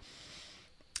passed away.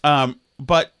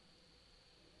 But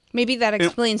maybe that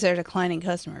explains their declining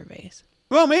customer base.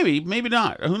 Well, maybe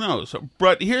not. Who knows?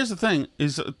 But here's the thing: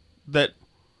 is that,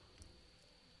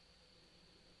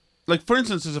 like, for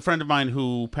instance, there's a friend of mine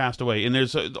who passed away, and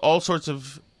there's all sorts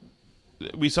of.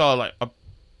 We saw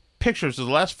pictures of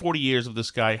the last 40 years of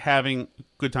this guy having a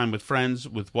good time with friends,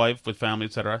 with wife, with family,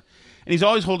 etc. And he's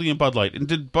always holding a Bud Light. And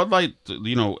did Bud Light,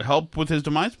 help with his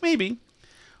demise? Maybe.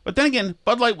 But then again,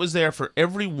 Bud Light was there for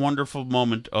every wonderful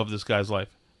moment of this guy's life.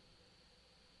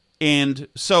 And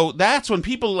so that's when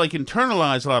people like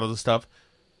internalize a lot of the stuff.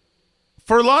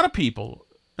 For a lot of people,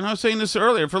 and I was saying this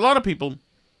earlier, for a lot of people,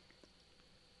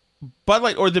 Bud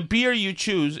Light or the beer you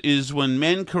choose is when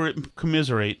men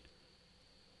commiserate,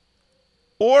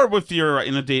 or if you're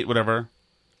in a date, whatever,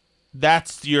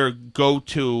 that's your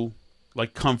go-to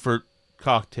like comfort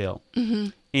cocktail. Mm-hmm.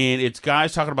 And it's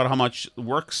guys talking about how much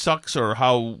work sucks or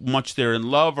how much they're in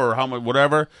love or how much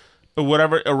whatever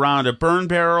around a burn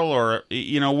barrel or,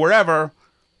 wherever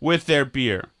with their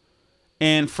beer.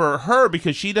 And for her,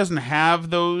 because she doesn't have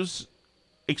those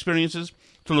experiences,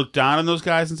 to look down on those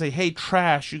guys and say, hey,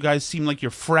 trash, you guys seem like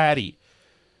you're fratty.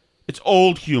 It's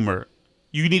old humor.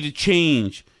 You need to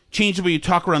change. Change the way you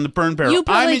talk around the burn barrel. You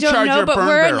probably I'm in don't charge know, of but burn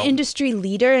we're barrel. an industry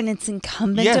leader, and it's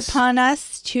incumbent Yes. upon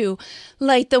us to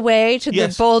light the way to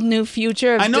Yes. the bold new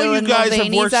future of I know Dylan you guys have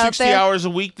Mulvaney's worked out 60 there. hours a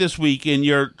week this week, and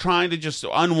you're trying to just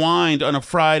unwind on a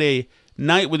Friday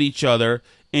night with each other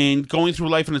and going through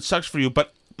life, and it sucks for you.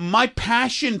 But my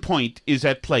passion point is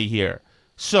at play here.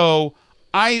 So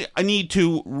I need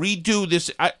to redo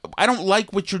this. I don't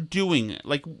like what you're doing.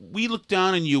 Like, we look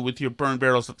down on you with your burn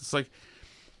barrel stuff. It's like,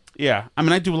 yeah. I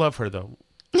mean, I do love her, though.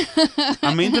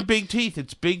 I'm into big teeth.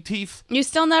 It's big teeth. You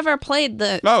still never played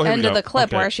the Oh, here end we of go. the clip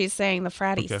Okay. where she's saying the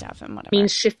fratty Okay. stuff and whatever. It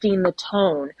means shifting the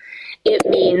tone. It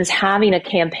means having a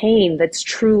campaign that's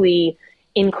truly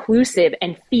inclusive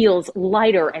and feels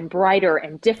lighter and brighter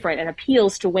and different and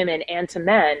appeals to women and to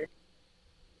men.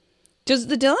 Does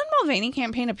the Dylan Mulvaney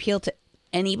campaign appeal to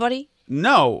anybody?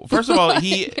 No. First of all,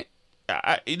 he's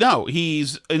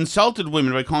insulted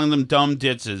women by calling them dumb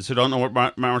ditzes who don't know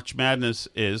what March Madness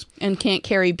is. And can't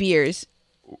carry beers.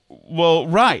 Well,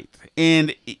 right.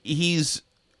 And he's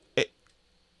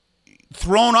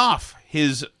thrown off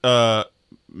his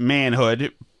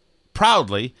manhood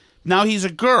proudly. Now he's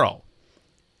a girl.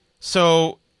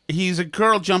 So he's a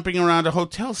girl jumping around a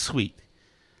hotel suite.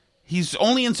 He's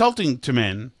only insulting to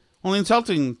men. Only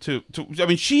insulting to I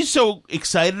mean, she's so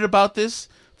excited about this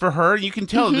for her. You can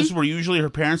tell this is where usually her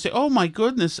parents say, oh my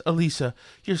goodness, Elisa,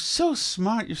 you're so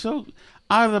smart. You're so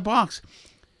out of the box.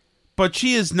 But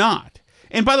she is not.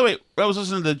 And by the way, I was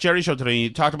listening to the Jerry Show today, and he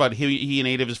talked about he and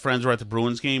 8 of his friends were at the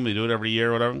Bruins game. They do it every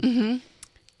year or whatever. Mm-hmm.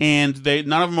 And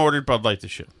none of them ordered Bud Light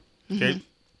this year. Okay? Mm-hmm.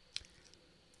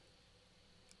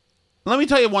 Let me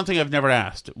tell you one thing I've never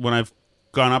asked when I've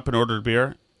gone up and ordered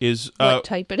beer is... What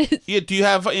type it is? Yeah, do you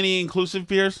have any inclusive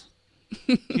beers?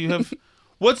 Do you have...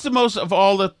 What's the most of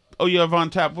all the... Oh, you have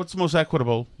on tap. What's the most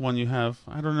equitable one you have?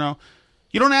 I don't know.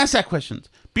 You don't ask that question.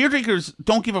 Beer drinkers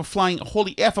don't give a flying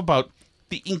holy F about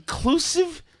the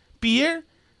inclusive beer.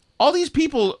 All these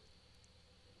people,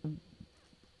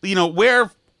 wear,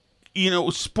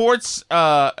 sports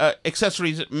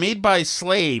accessories made by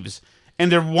slaves,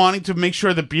 and they're wanting to make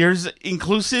sure the beer's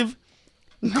inclusive.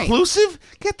 Right. Inclusive?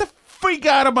 Get the freak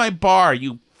out of my bar,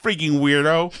 you freaking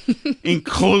weirdo.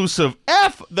 Inclusive.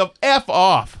 F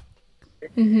off.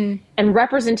 Mm-hmm. And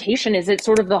representation is at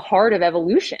sort of the heart of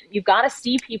evolution. You've got to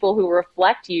see people who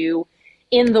reflect you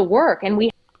in the work. And we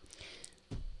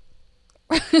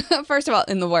First of all,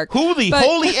 in the work. Who the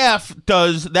holy F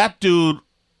does that dude?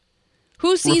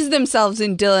 Who sees themselves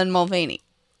in Dylan Mulvaney?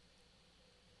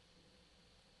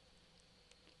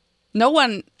 No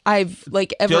one I've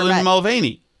ever Dylan met.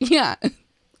 Mulvaney. Yeah.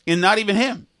 And not even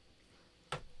him.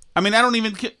 I mean, I don't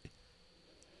even...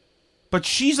 But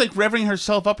she's revving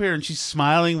herself up here and she's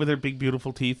smiling with her big,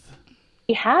 beautiful teeth.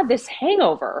 We had this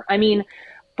hangover. I mean,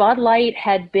 Bud Light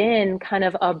had been kind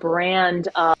of a brand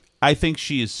of... I think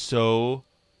she is so...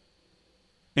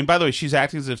 And by the way, she's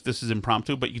acting as if this is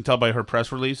impromptu, but you can tell by her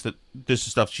press release that this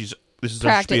is stuff this is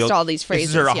practiced her spiel. all these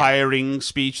phrases. This is her yeah. hiring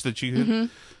speech that she... Mm-hmm.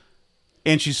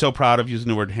 And she's so proud of using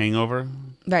the word hangover.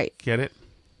 Right. Get it?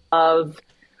 Of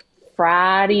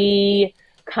fratty,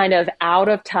 kind of out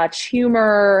of touch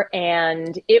humor,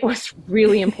 and it was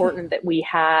really important that we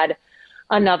had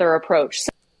another approach.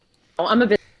 So I'm a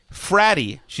bit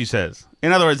fratty, she says.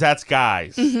 In other words, that's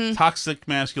guys. Mm-hmm. Toxic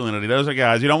masculinity. Those are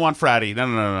guys. You don't want fratty.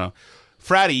 No.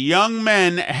 Fratty, young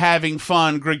men having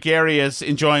fun, gregarious,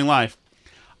 enjoying life.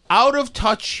 Out of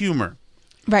touch humor.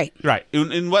 Right. Right.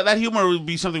 And what that humor would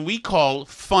be something we call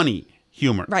funny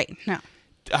humor. Right. No.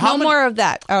 How many, more of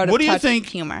that out of what do you touch think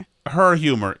humor. Her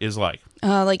humor is like?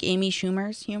 Like Amy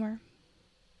Schumer's humor,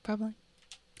 probably.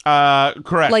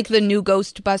 Correct. Like the new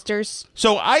Ghostbusters.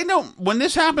 So I don't. When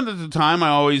this happened at the time,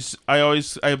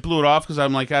 I blew it off because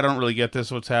I'm like, I don't really get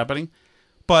this. What's happening?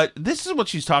 But this is what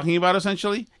she's talking about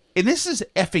essentially, and this is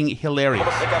effing hilarious.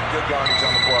 Pick up good yardage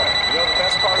on the play. The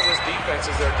best part of this defense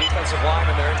is their defensive line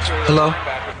and their interior Hello.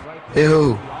 linebackers. Hey,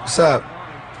 who? What's up?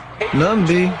 Nothing,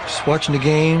 B. Just watching the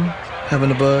game,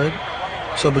 having a bud.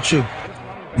 So, but you?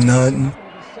 Nothing.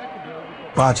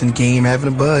 Watching the game,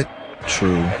 having a bud.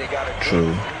 True.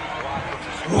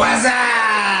 What's up?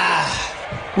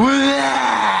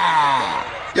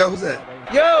 Yo, who's that?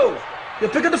 Yo,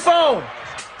 pick up the phone.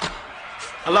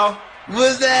 Hello?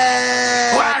 What's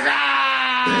that? What's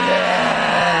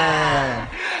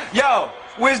up? Yo,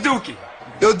 where's Dookie?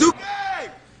 Yo, Dookie!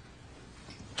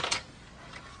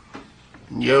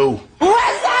 Yo.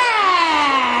 What's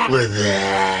up? What's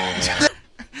that?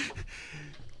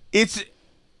 It's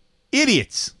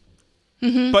idiots.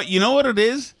 Mm-hmm. But you know what it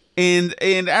is? And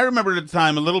I remember at the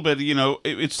time a little bit, you know,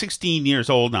 it's 16 years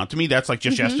old now. To me, that's like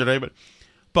just Mm-hmm. yesterday.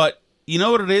 But you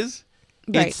know what it is?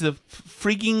 Right. It's the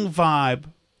freaking vibe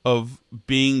of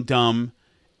being dumb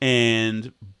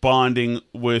and bonding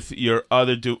with your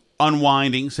other dude,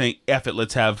 unwinding, saying, F it,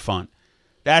 let's have fun.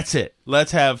 That's it.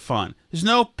 Let's have fun. There's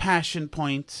no passion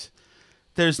points.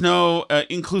 There's no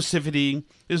inclusivity.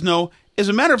 There's no... As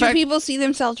a matter of fact... Do people see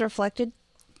themselves reflected?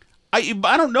 I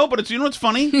don't know, but you know what's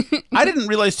funny? I didn't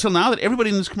realize till now that everybody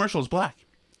in this commercial is black.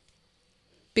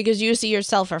 Because you see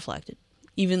yourself reflected,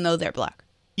 even though they're black.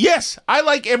 Yes, I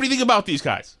like everything about these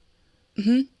guys.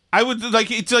 Mm-hmm. I would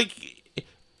like, it's like,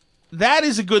 that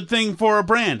is a good thing for a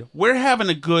brand. We're having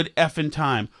a good effing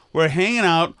time. We're hanging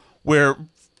out, we're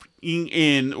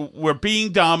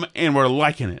being dumb, and we're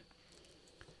liking it.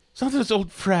 It's not this old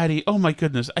fratty. Oh my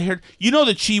goodness! I heard. You know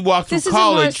that she walked through This is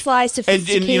college, a more sly,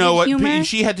 sophisticated and you know what? humor.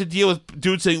 She had to deal with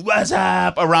dudes saying "What's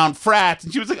up" around frats,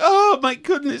 and she was like, "Oh my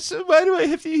goodness! Why do I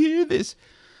have to hear this?"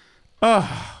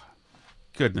 Oh,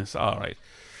 goodness! All right,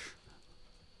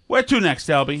 where to next,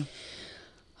 Albie?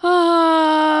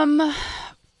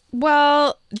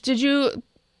 Well, did you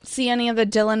see any of the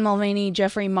Dylan Mulvaney,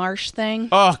 Jeffrey Marsh thing?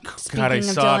 Oh, Speaking God, I of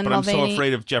saw it, Dylan but I'm so Mulvaney-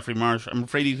 afraid of Jeffrey Marsh. I'm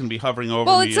afraid he's going to be hovering over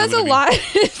Well, me. it says a lot.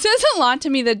 It says a lot to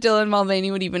me that Dylan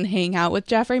Mulvaney would even hang out with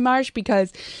Jeffrey Marsh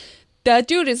because that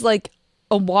dude is like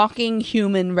a walking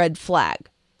human red flag.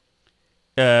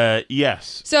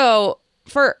 Yes. So,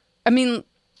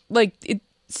 it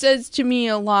says to me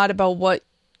a lot about what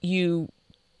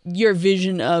your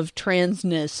vision of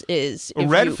transness is. A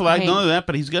if red you flag, hang- not only that,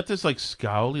 but he's got this like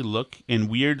scowly look and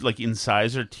weird like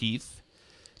incisor teeth.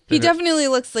 He definitely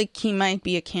looks like he might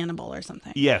be a cannibal or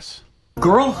something. Yes.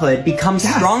 Girlhood becomes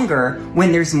stronger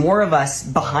when there's more of us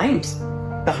behind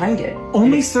it.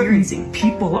 Only certain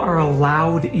people are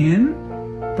allowed in,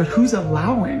 but who's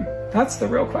allowing? That's the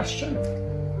real question.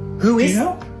 Who is? Do you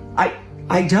know?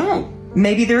 I don't.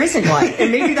 Maybe there isn't one,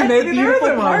 and maybe that's Maybe the there beautiful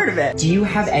isn't one. part of it. Do you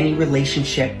have any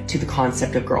relationship to the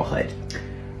concept of girlhood?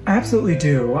 I absolutely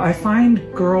do. I find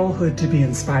girlhood to be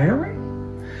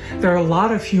inspiring. There are a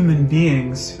lot of human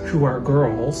beings who are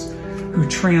girls who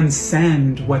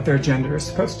transcend what their gender is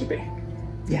supposed to be.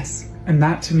 Yes. And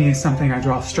that to me is something I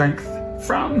draw strength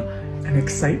from and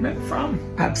excitement from.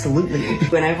 Absolutely.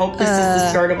 And I hope this is the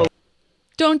start of a...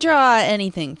 Don't draw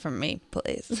anything from me,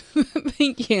 please.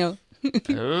 Thank you.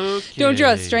 Okay. Don't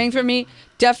draw strength from me.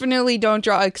 Definitely don't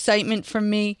draw excitement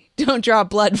from me. Don't draw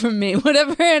blood from me.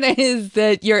 Whatever it is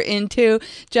that you're into,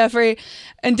 Jeffrey.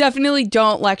 And definitely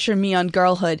don't lecture me on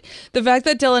girlhood. The fact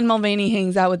that Dylan Mulvaney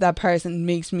hangs out with that person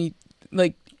makes me,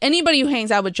 like, anybody who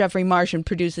hangs out with Jeffrey Marsh and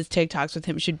produces TikToks with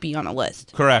him should be on a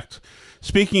list. Correct.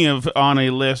 Speaking of on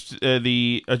a list,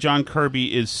 the John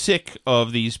Kirby is sick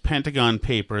of these Pentagon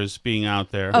papers being out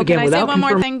there. Oh, can I say one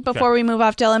more thing before Okay. we move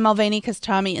off Dylan Mulvaney? Because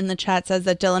Tommy in the chat says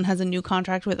that Dylan has a new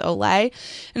contract with Olay.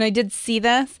 And I did see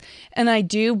this. And I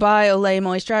do buy Olay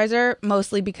moisturizer,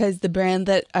 mostly because the brand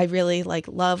that I really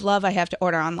love, I have to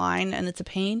order online and it's a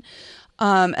pain.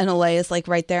 And Olay is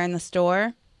right there in the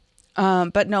store.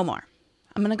 But no more.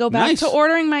 I'm going to go back to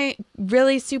ordering my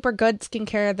really super good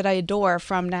skincare that I adore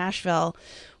from Nashville,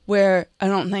 where I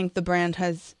don't think the brand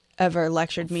has ever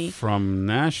lectured me. From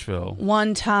Nashville.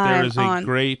 One time There is a on...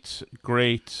 great...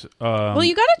 well,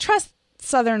 you got to trust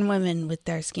Southern women with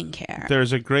their skincare.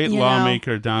 There's a great You know?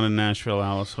 lawmaker down in Nashville,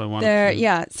 Alice. So I want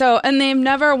Yeah. So, and they've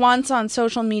never once on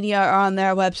social media or on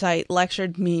their website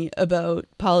lectured me about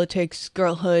politics,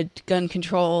 girlhood, gun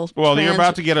control. Well, you're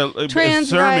about to get a trans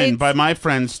sermon rights. by my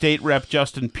friend, State Rep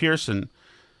Justin Pearson,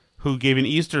 who gave an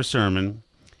Easter sermon.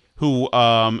 Who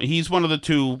he's one of the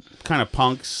two kind of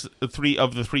punks, three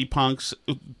punks.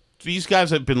 These guys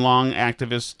have been long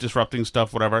activists, disrupting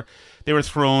stuff, whatever. They were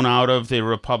thrown out of the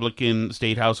Republican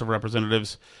State House of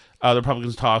Representatives. The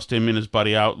Republicans tossed him and his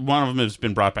buddy out. One of them has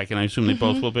been brought back in. I assume they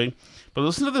both will be. But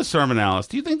listen to the sermon, Alice.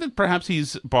 Do you think that perhaps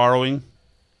he's borrowing?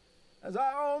 As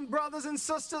our own brothers and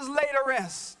sisters lay to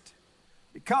rest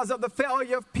because of the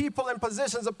failure of people in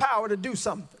positions of power to do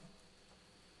something.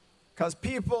 Because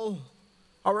people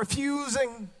are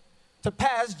refusing to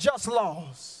pass just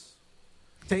laws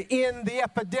to end the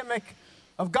epidemic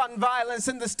of gun violence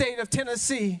in the state of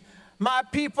Tennessee, my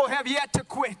people have yet to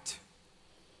quit.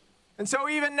 And so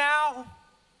even now,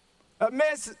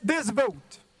 amidst this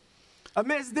vote,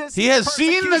 amidst this He has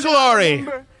seen the glory.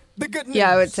 remember the good news.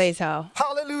 Yeah, I would say so.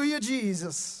 Hallelujah,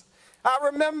 Jesus. I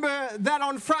remember that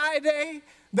on Friday,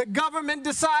 the government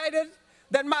decided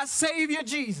that my Savior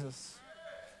Jesus,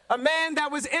 a man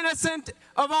that was innocent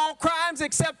of all crimes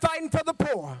except fighting for the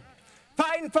poor,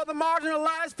 fighting for the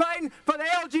marginalized, fighting for the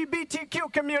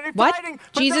LGBTQ community, What? fighting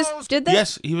for Jesus those... did this?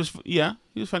 Yes, he was. Yeah,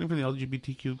 he was fighting for the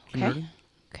LGBTQ community.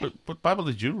 But what Bible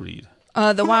did you read?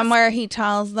 The one where he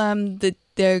tells them that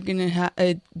they're gonna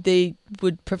they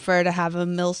would prefer to have a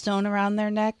millstone around their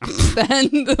neck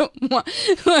than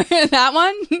that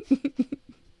one.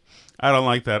 I don't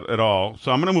like that at all.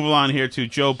 So I'm going to move on here to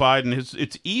Joe Biden.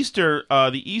 It's Easter.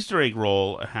 The Easter egg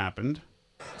roll happened.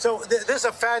 So this is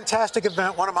a fantastic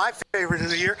event, one of my favorites of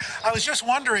the year. I was just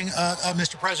wondering,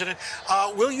 Mr. President,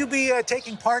 will you be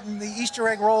taking part in the Easter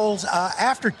egg rolls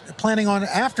after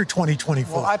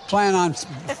 2024? Well, I plan on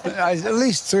at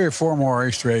least 3 or 4 more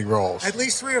Easter egg rolls. At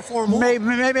least 3 or 4 more?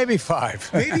 Maybe 5.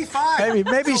 Maybe 5?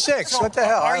 maybe 6. What the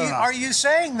hell? Are you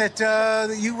saying that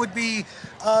you would be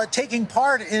taking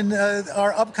part in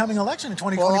our upcoming election in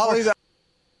 2024? Well,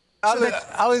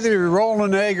 I'll either be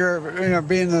rolling an egg or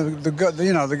being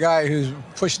the guy who's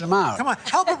pushing them out. Come on,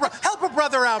 help a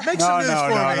brother out. Make some news for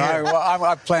me. Here. Well,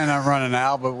 I plan on running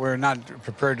out, but we're not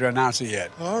prepared to announce it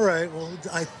yet. All right. Well,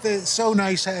 so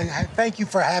nice. Thank you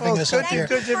for having us up here.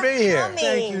 Good to be here.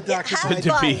 Thank you, Dr. Good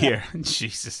to be here.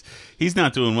 Jesus, he's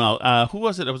not doing well. Who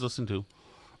was it I was listening to?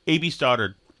 A.B.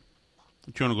 Stoddard.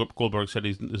 Jonah Goldberg said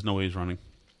there's no way he's running.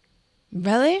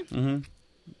 Really? Mm-hmm.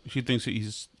 She thinks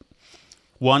that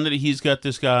that he's got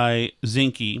this guy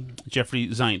Zinke, Jeffrey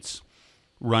Zients,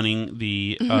 running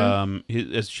the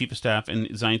as chief of staff, and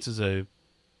Zients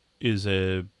is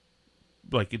a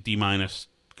like a D-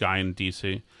 guy in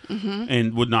DC,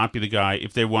 and would not be the guy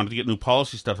if they wanted to get new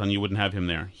policy stuff done. You wouldn't have him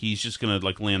there. He's just gonna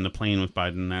land the plane with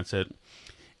Biden, and that's it.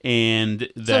 And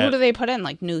so who do they put in?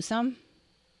 Like Newsom?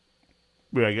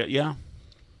 Yeah.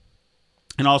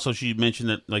 And also, she mentioned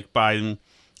that Biden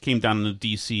came down on the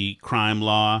DC crime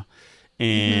law.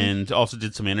 And also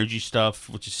did some energy stuff,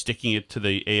 which is sticking it to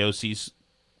the AOC's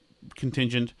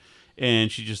contingent.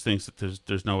 And she just thinks that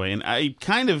there's no way. And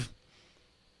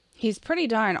he's pretty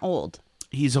darn old.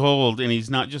 He's old, and he's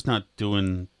not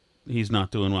doing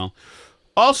well.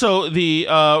 Also, the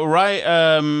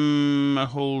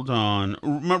hold on,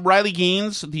 Riley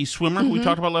Gaines, the swimmer who we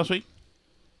talked about last week.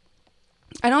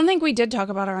 I don't think we did talk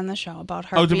about her on the show, about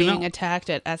her being attacked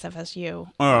at SFSU.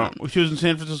 She was in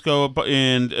San Francisco,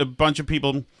 and a bunch of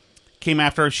people came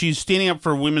after her. She's standing up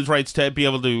for women's rights to be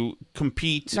able to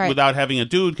compete without having a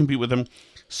dude compete with them.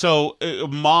 So a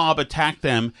mob attacked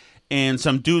them, and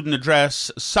some dude in a dress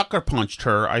sucker punched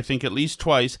her, I think at least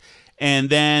twice, and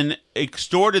then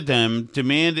extorted them,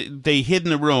 demanded they hid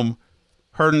in the room,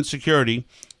 her and security,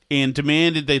 and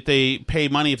demanded that they pay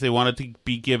money if they wanted to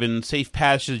be given safe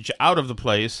passage out of the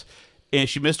place. And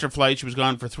she missed her flight. She was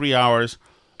gone for 3 hours.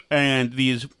 And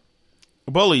these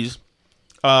bullies,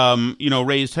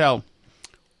 raised hell.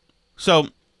 So,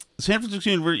 San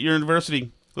Francisco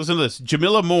University, listen to this.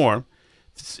 Jamila Moore,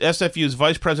 SFU's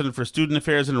Vice President for Student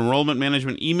Affairs and Enrollment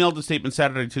Management, emailed a statement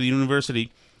Saturday to the university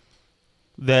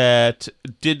this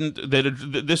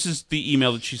is the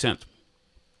email that she sent.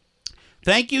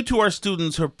 Thank you to our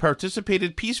students who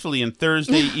participated peacefully in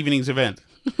Thursday evening's event.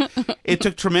 It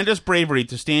took tremendous bravery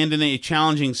to stand in a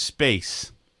challenging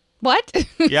space. What?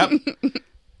 Yep.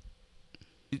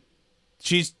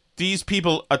 These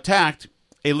people attacked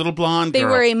a little blonde girl. They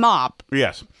were a mob.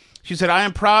 Yes. She said, I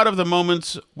am proud of the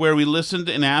moments where we listened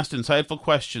and asked insightful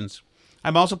questions.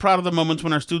 I'm also proud of the moments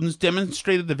when our students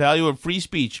demonstrated the value of free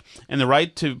speech and the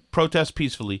right to protest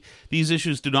peacefully. These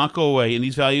issues do not go away, and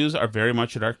these values are very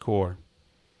much at our core.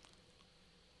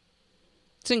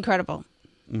 It's incredible.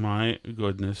 My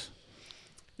goodness.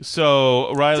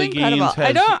 So Riley Gaines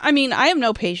has... I have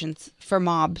no patience for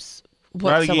mobs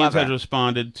whatsoever. Riley Gaines has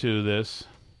responded to this.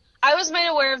 I was made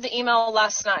aware of the email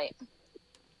last night.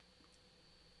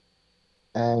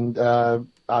 And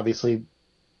obviously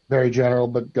very general,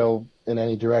 but go in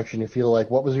any direction you feel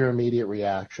like. What was your immediate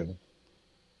reaction?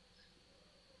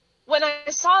 When I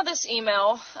saw this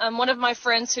email, one of my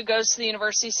friends who goes to the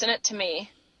university sent it to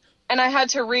me, and I had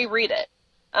to reread it.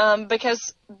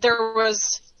 Because there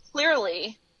was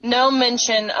clearly no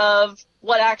mention of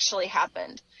what actually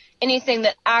happened. Anything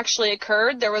that actually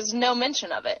occurred, there was no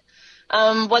mention of it.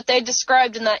 What they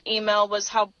described in that email was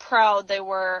how proud they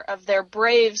were of their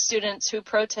brave students who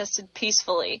protested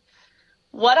peacefully.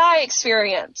 What I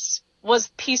experienced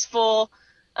was peaceful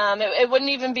It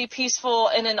wouldn't even be peaceful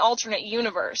in an alternate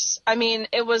universe. I mean,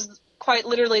 it was quite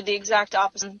literally the exact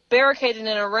opposite. Barricaded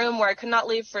in a room where I could not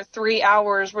leave for 3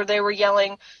 hours, where they were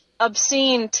yelling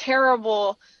obscene,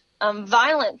 terrible,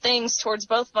 violent things towards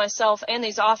both myself and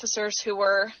these officers who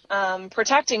were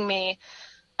protecting me.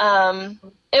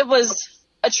 It was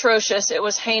atrocious. It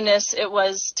was heinous. It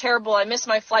was terrible. I missed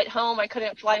my flight home. I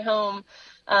couldn't fly home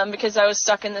because I was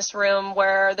stuck in this room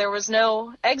where there was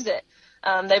no exit.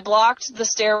 They blocked the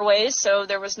stairways, so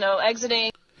there was no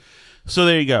exiting. So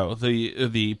there you go.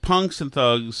 The punks and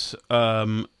thugs,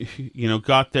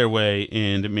 got their way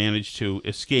and managed to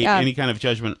escape any kind of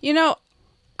judgment. You know,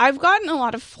 I've gotten a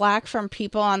lot of flack from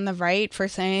people on the right for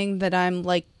saying that I'm,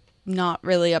 like, not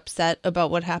really upset about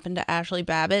what happened to Ashley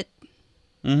Babbitt.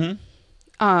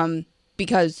 Mm-hmm.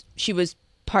 Because she was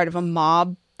part of a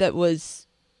mob that was,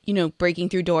 breaking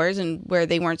through doors and where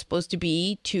they weren't supposed to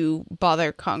be to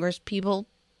bother Congress people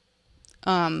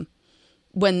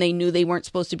when they knew they weren't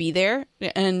supposed to be there.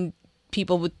 And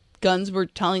people with guns were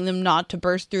telling them not to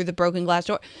burst through the broken glass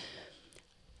door.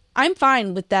 I'm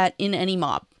fine with that in any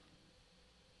mob.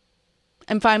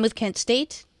 I'm fine with Kent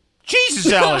State.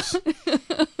 Jesus, Alice!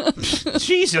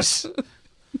 Jesus!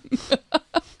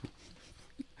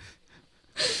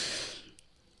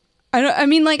 I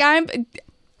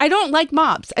don't like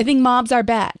mobs. I think mobs are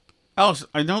bad. Alice,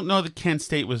 I don't know that Kent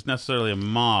State was necessarily a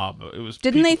mob. It was.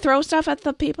 Didn't they throw stuff at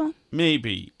the people?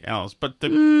 Maybe, Alice, but the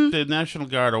National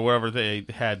Guard or wherever they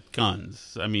had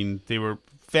guns. I mean, they were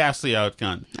vastly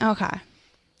outgunned. Okay.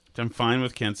 I'm fine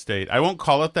with Kent State. I won't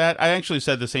call it that. I actually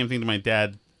said the same thing to my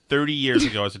dad 30 years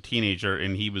ago as a teenager,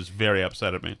 and he was very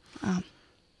upset at me. Oh.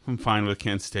 I'm fine with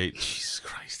Kent State. Jesus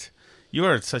Christ. You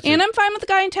are such And I'm fine with the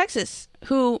guy in Texas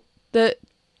who the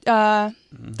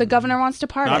governor wants to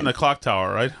pardon. Not in the clock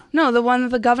tower, right? No, the one that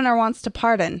the governor wants to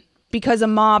pardon because a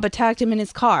mob attacked him in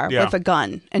his car with a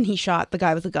gun, and he shot the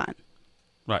guy with a gun.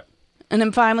 Right. And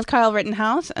I'm fine with Kyle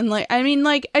Rittenhouse, and I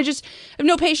have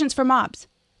no patience for mobs.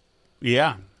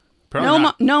 Yeah.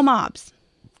 No mobs.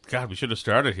 God, we should have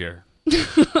started here.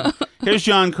 Here's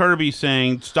John Kirby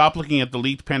saying, stop looking at the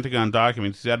leaked Pentagon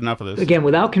documents. He's had enough of this. Again,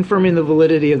 without confirming the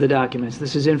validity of the documents,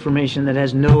 this is information that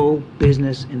has no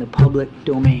business in the public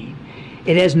domain.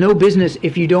 It has no business,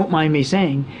 if you don't mind me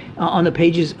saying, on the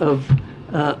pages of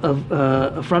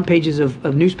front pages of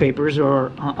newspapers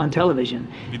or on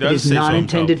television. It is not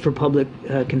intended for public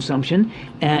consumption,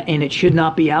 and it should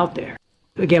not be out there.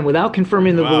 Again, without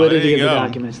confirming the validity of the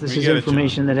documents, this is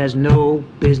information that has no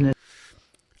business.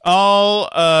 All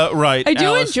right. I do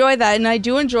Alice. enjoy that, and I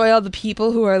do enjoy all the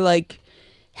people who are like,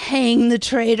 hang the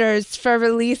traitors for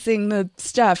releasing the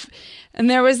stuff. And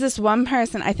there was this one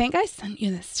person, I think I sent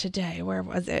you this today. Where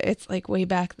was it? It's like way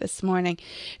back this morning.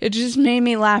 It just made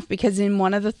me laugh because in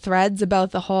one of the threads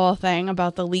about the whole thing,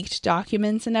 about the leaked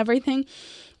documents and everything,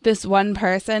 this one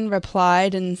person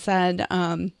replied and said,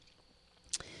 oh,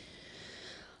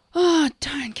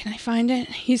 darn, can I find it?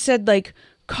 He said,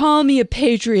 call me a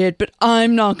patriot, but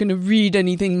I'm not going to read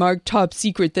anything marked top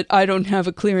secret that I don't have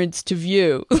a clearance to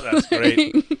view. That's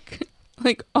great.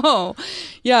 Oh,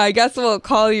 yeah, I guess we'll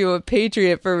call you a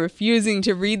patriot for refusing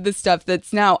to read the stuff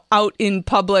that's now out in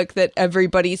public that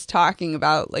everybody's talking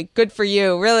about. Good for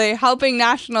you. Really helping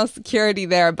national security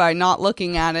there by not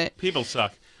looking at it. People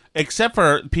suck. Except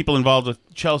for people involved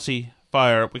with Chelsea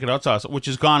Fire Wicked Hot Sauce, which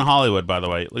is gone Hollywood, by the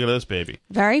way. Look at this baby.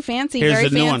 Very fancy. Here's very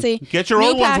the new fancy. One. Get your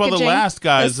old ones while they last,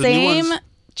 guys. The new same ones.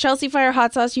 Chelsea Fire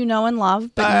hot sauce you know and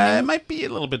love, but it might be a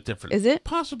little bit different. Is it?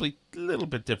 Possibly a little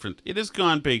bit different. It has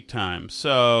gone big time.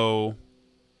 So,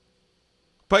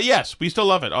 but yes, we still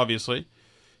love it. Obviously,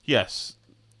 yes.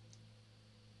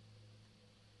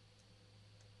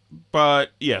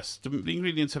 But yes, the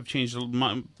ingredients have changed a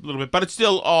little bit, but it's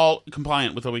still all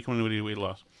compliant with the weight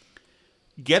loss.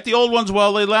 Get the old ones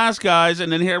while they last, guys.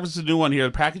 And then here's the new one here.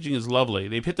 The packaging is lovely.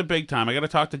 They've hit the big time. I got to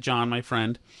talk to John, my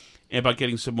friend, about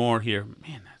getting some more here.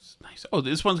 Man, that's nice. Oh,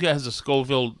 this one has the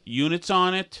Scoville units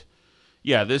on it.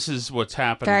 Yeah, this is what's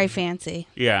happening. Very fancy.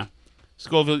 Yeah,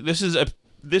 Scoville. This is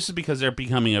because they're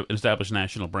becoming an established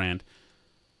national brand.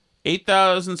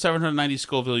 8,790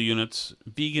 Scoville units,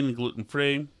 vegan and gluten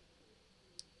free.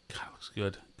 God, it looks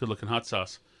good. Good looking hot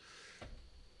sauce.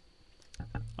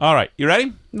 All right, you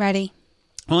ready? Ready.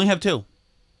 Only have two.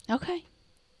 Okay.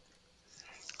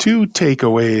 2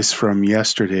 takeaways from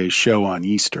yesterday's show on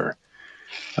Easter.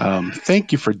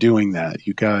 Thank you for doing that.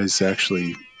 You guys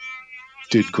actually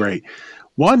did great.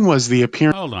 One was the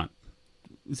appearance. Hold on.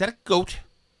 Is that a goat?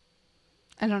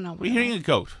 I don't know. We're hearing a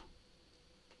goat.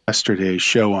 Yesterday's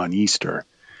show on Easter.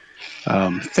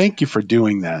 Thank you for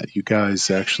doing that. You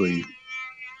guys actually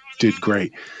did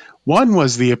great. One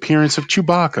was the appearance of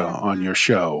Chewbacca on your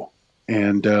show.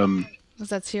 And was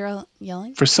that Cyril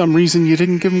yelling? For some reason, you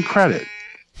didn't give him credit.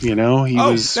 You know, he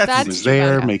was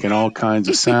there making all kinds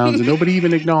of sounds, and nobody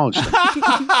even acknowledged him.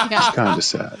 It's kind of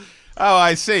sad. Oh,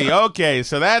 I see. Okay,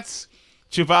 so that's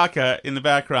Chewbacca in the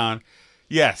background.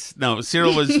 Yes. No,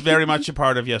 Cyril was very much a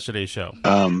part of yesterday's show.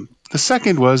 The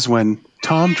second was when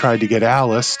Tom tried to get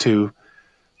Alice to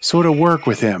sort of work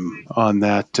with him on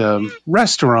that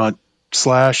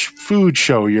restaurant/food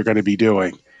show you're going to be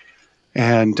doing.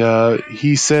 And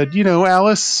he said, you know,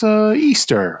 Alice,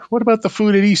 Easter. What about the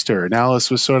food at Easter? And Alice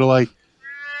was sort of like,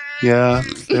 yeah,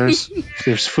 there's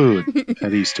food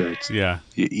at Easter. You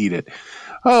eat it.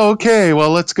 Oh, okay, well,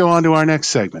 let's go on to our next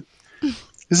segment.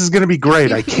 This is going to be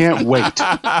great. I can't wait.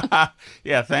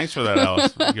 Yeah, thanks for that,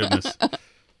 Alice. My goodness.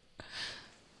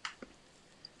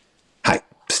 Hi,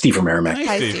 Steve from Merrimack.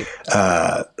 Hi, Steve.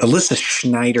 Alyssa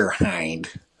Schneider-Hind,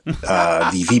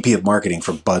 the VP of Marketing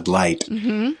for Bud Light,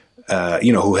 who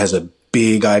has a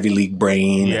big Ivy League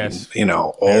brain, and,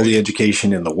 all the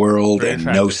education in the world and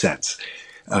no sense.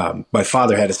 My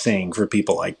father had a saying for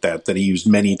people like that he used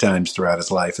many times throughout his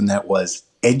life, and that was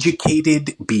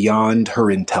educated beyond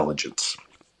her intelligence.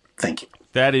 Thank you.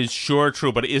 That is sure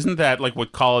true, but isn't that like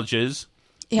what college is?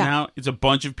 Yeah. Now it's a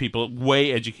bunch of people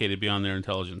way educated beyond their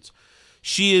intelligence.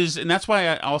 She is, and that's why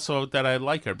I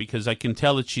like her, because I can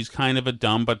tell that she's kind of a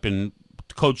dumb but been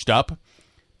coached up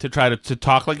to try to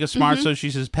talk like a smart. So she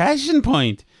says, passion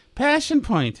point. Thank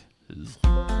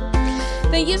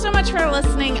you so much for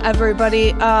listening,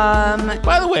 everybody.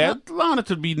 By the way, I want it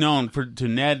to be known to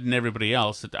Ned and everybody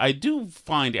else that I do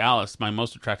find Alice my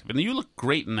most attractive, and you look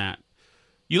great in that.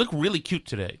 You look really cute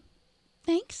today.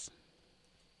 Thanks.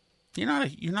 You're not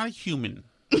a human,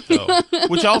 though,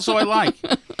 which also I like.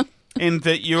 And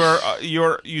that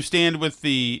you stand with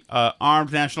the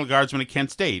armed National Guardsmen at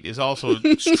Kent State is also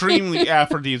extremely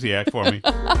aphrodisiac for me.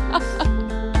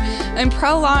 I'm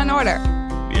pro Law and Order.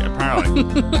 Yeah, apparently.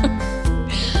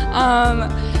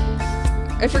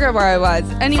 I forgot where I was.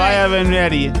 Anyway, I haven't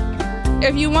ready.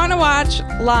 If you want to watch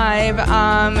live,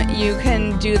 you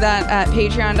can do that at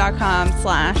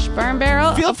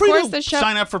patreon.com/burnbarrel. Feel free to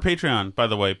sign up for Patreon, by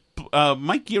the way.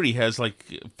 Mike Geary has like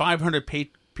 500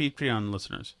 Patreon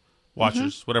listeners,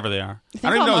 watchers, whatever they are. I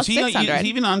don't even know. Is he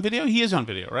even on video? He is on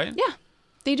video, right? Yeah.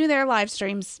 They do their live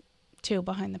streams, too,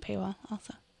 behind the paywall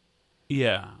also.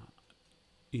 Yeah.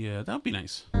 Yeah, that would be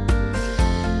nice.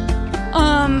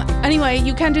 Anyway,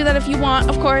 you can do that if you want.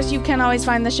 Of course, you can always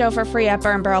find the show for free at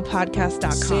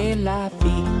burnbarrelpodcast.com.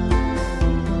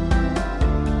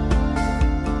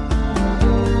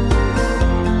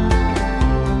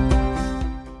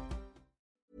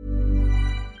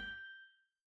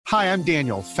 Hi, I'm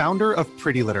Daniel, founder of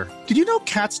Pretty Litter. Did you know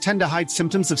cats tend to hide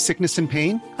symptoms of sickness and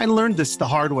pain? I learned this the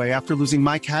hard way after losing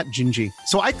my cat, Gingy.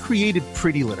 So I created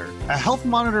Pretty Litter, a health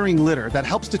monitoring litter that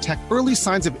helps detect early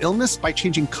signs of illness by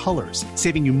changing colors,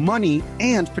 saving you money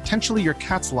and potentially your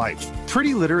cat's life.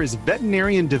 Pretty Litter is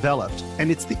veterinarian developed, and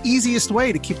it's the easiest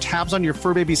way to keep tabs on your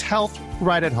fur baby's health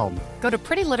right at home. Go to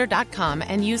prettylitter.com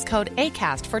and use code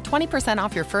ACAST for 20%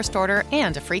 off your first order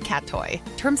and a free cat toy.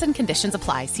 Terms and conditions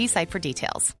apply. See site for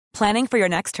details. Planning for your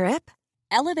next trip?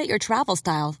 Elevate your travel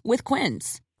style with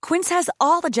Quince. Quince has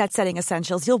all the jet-setting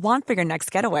essentials you'll want for your next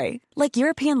getaway, like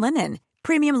European linen,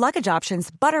 premium luggage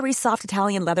options, buttery soft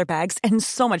Italian leather bags, and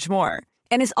so much more.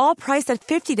 And is all priced at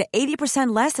 50 to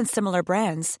 80% less than similar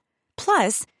brands.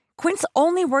 Plus, Quince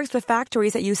only works with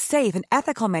factories that use safe and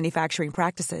ethical manufacturing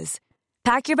practices.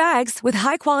 Pack your bags with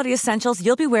high-quality essentials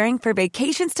you'll be wearing for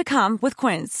vacations to come with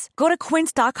Quince. Go to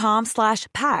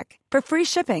quince.com/pack for free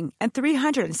shipping and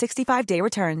 365-day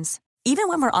returns. Even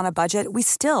when we're on a budget, we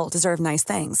still deserve nice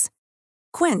things.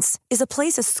 Quince is a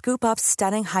place to scoop up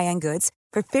stunning high-end goods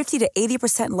for 50 to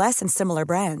 80% less than similar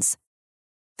brands.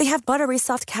 They have buttery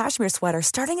soft cashmere sweaters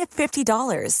starting at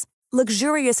 $50,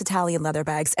 luxurious Italian leather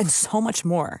bags, and so much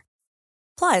more.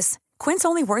 Plus, Quince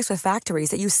only works with factories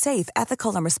that use safe,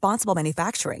 ethical, and responsible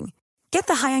manufacturing. Get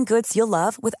the high-end goods you'll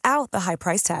love without the high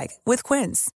price tag with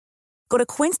Quince. Go to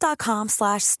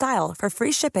quince.com/style for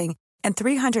free shipping and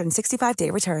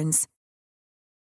 365-day returns.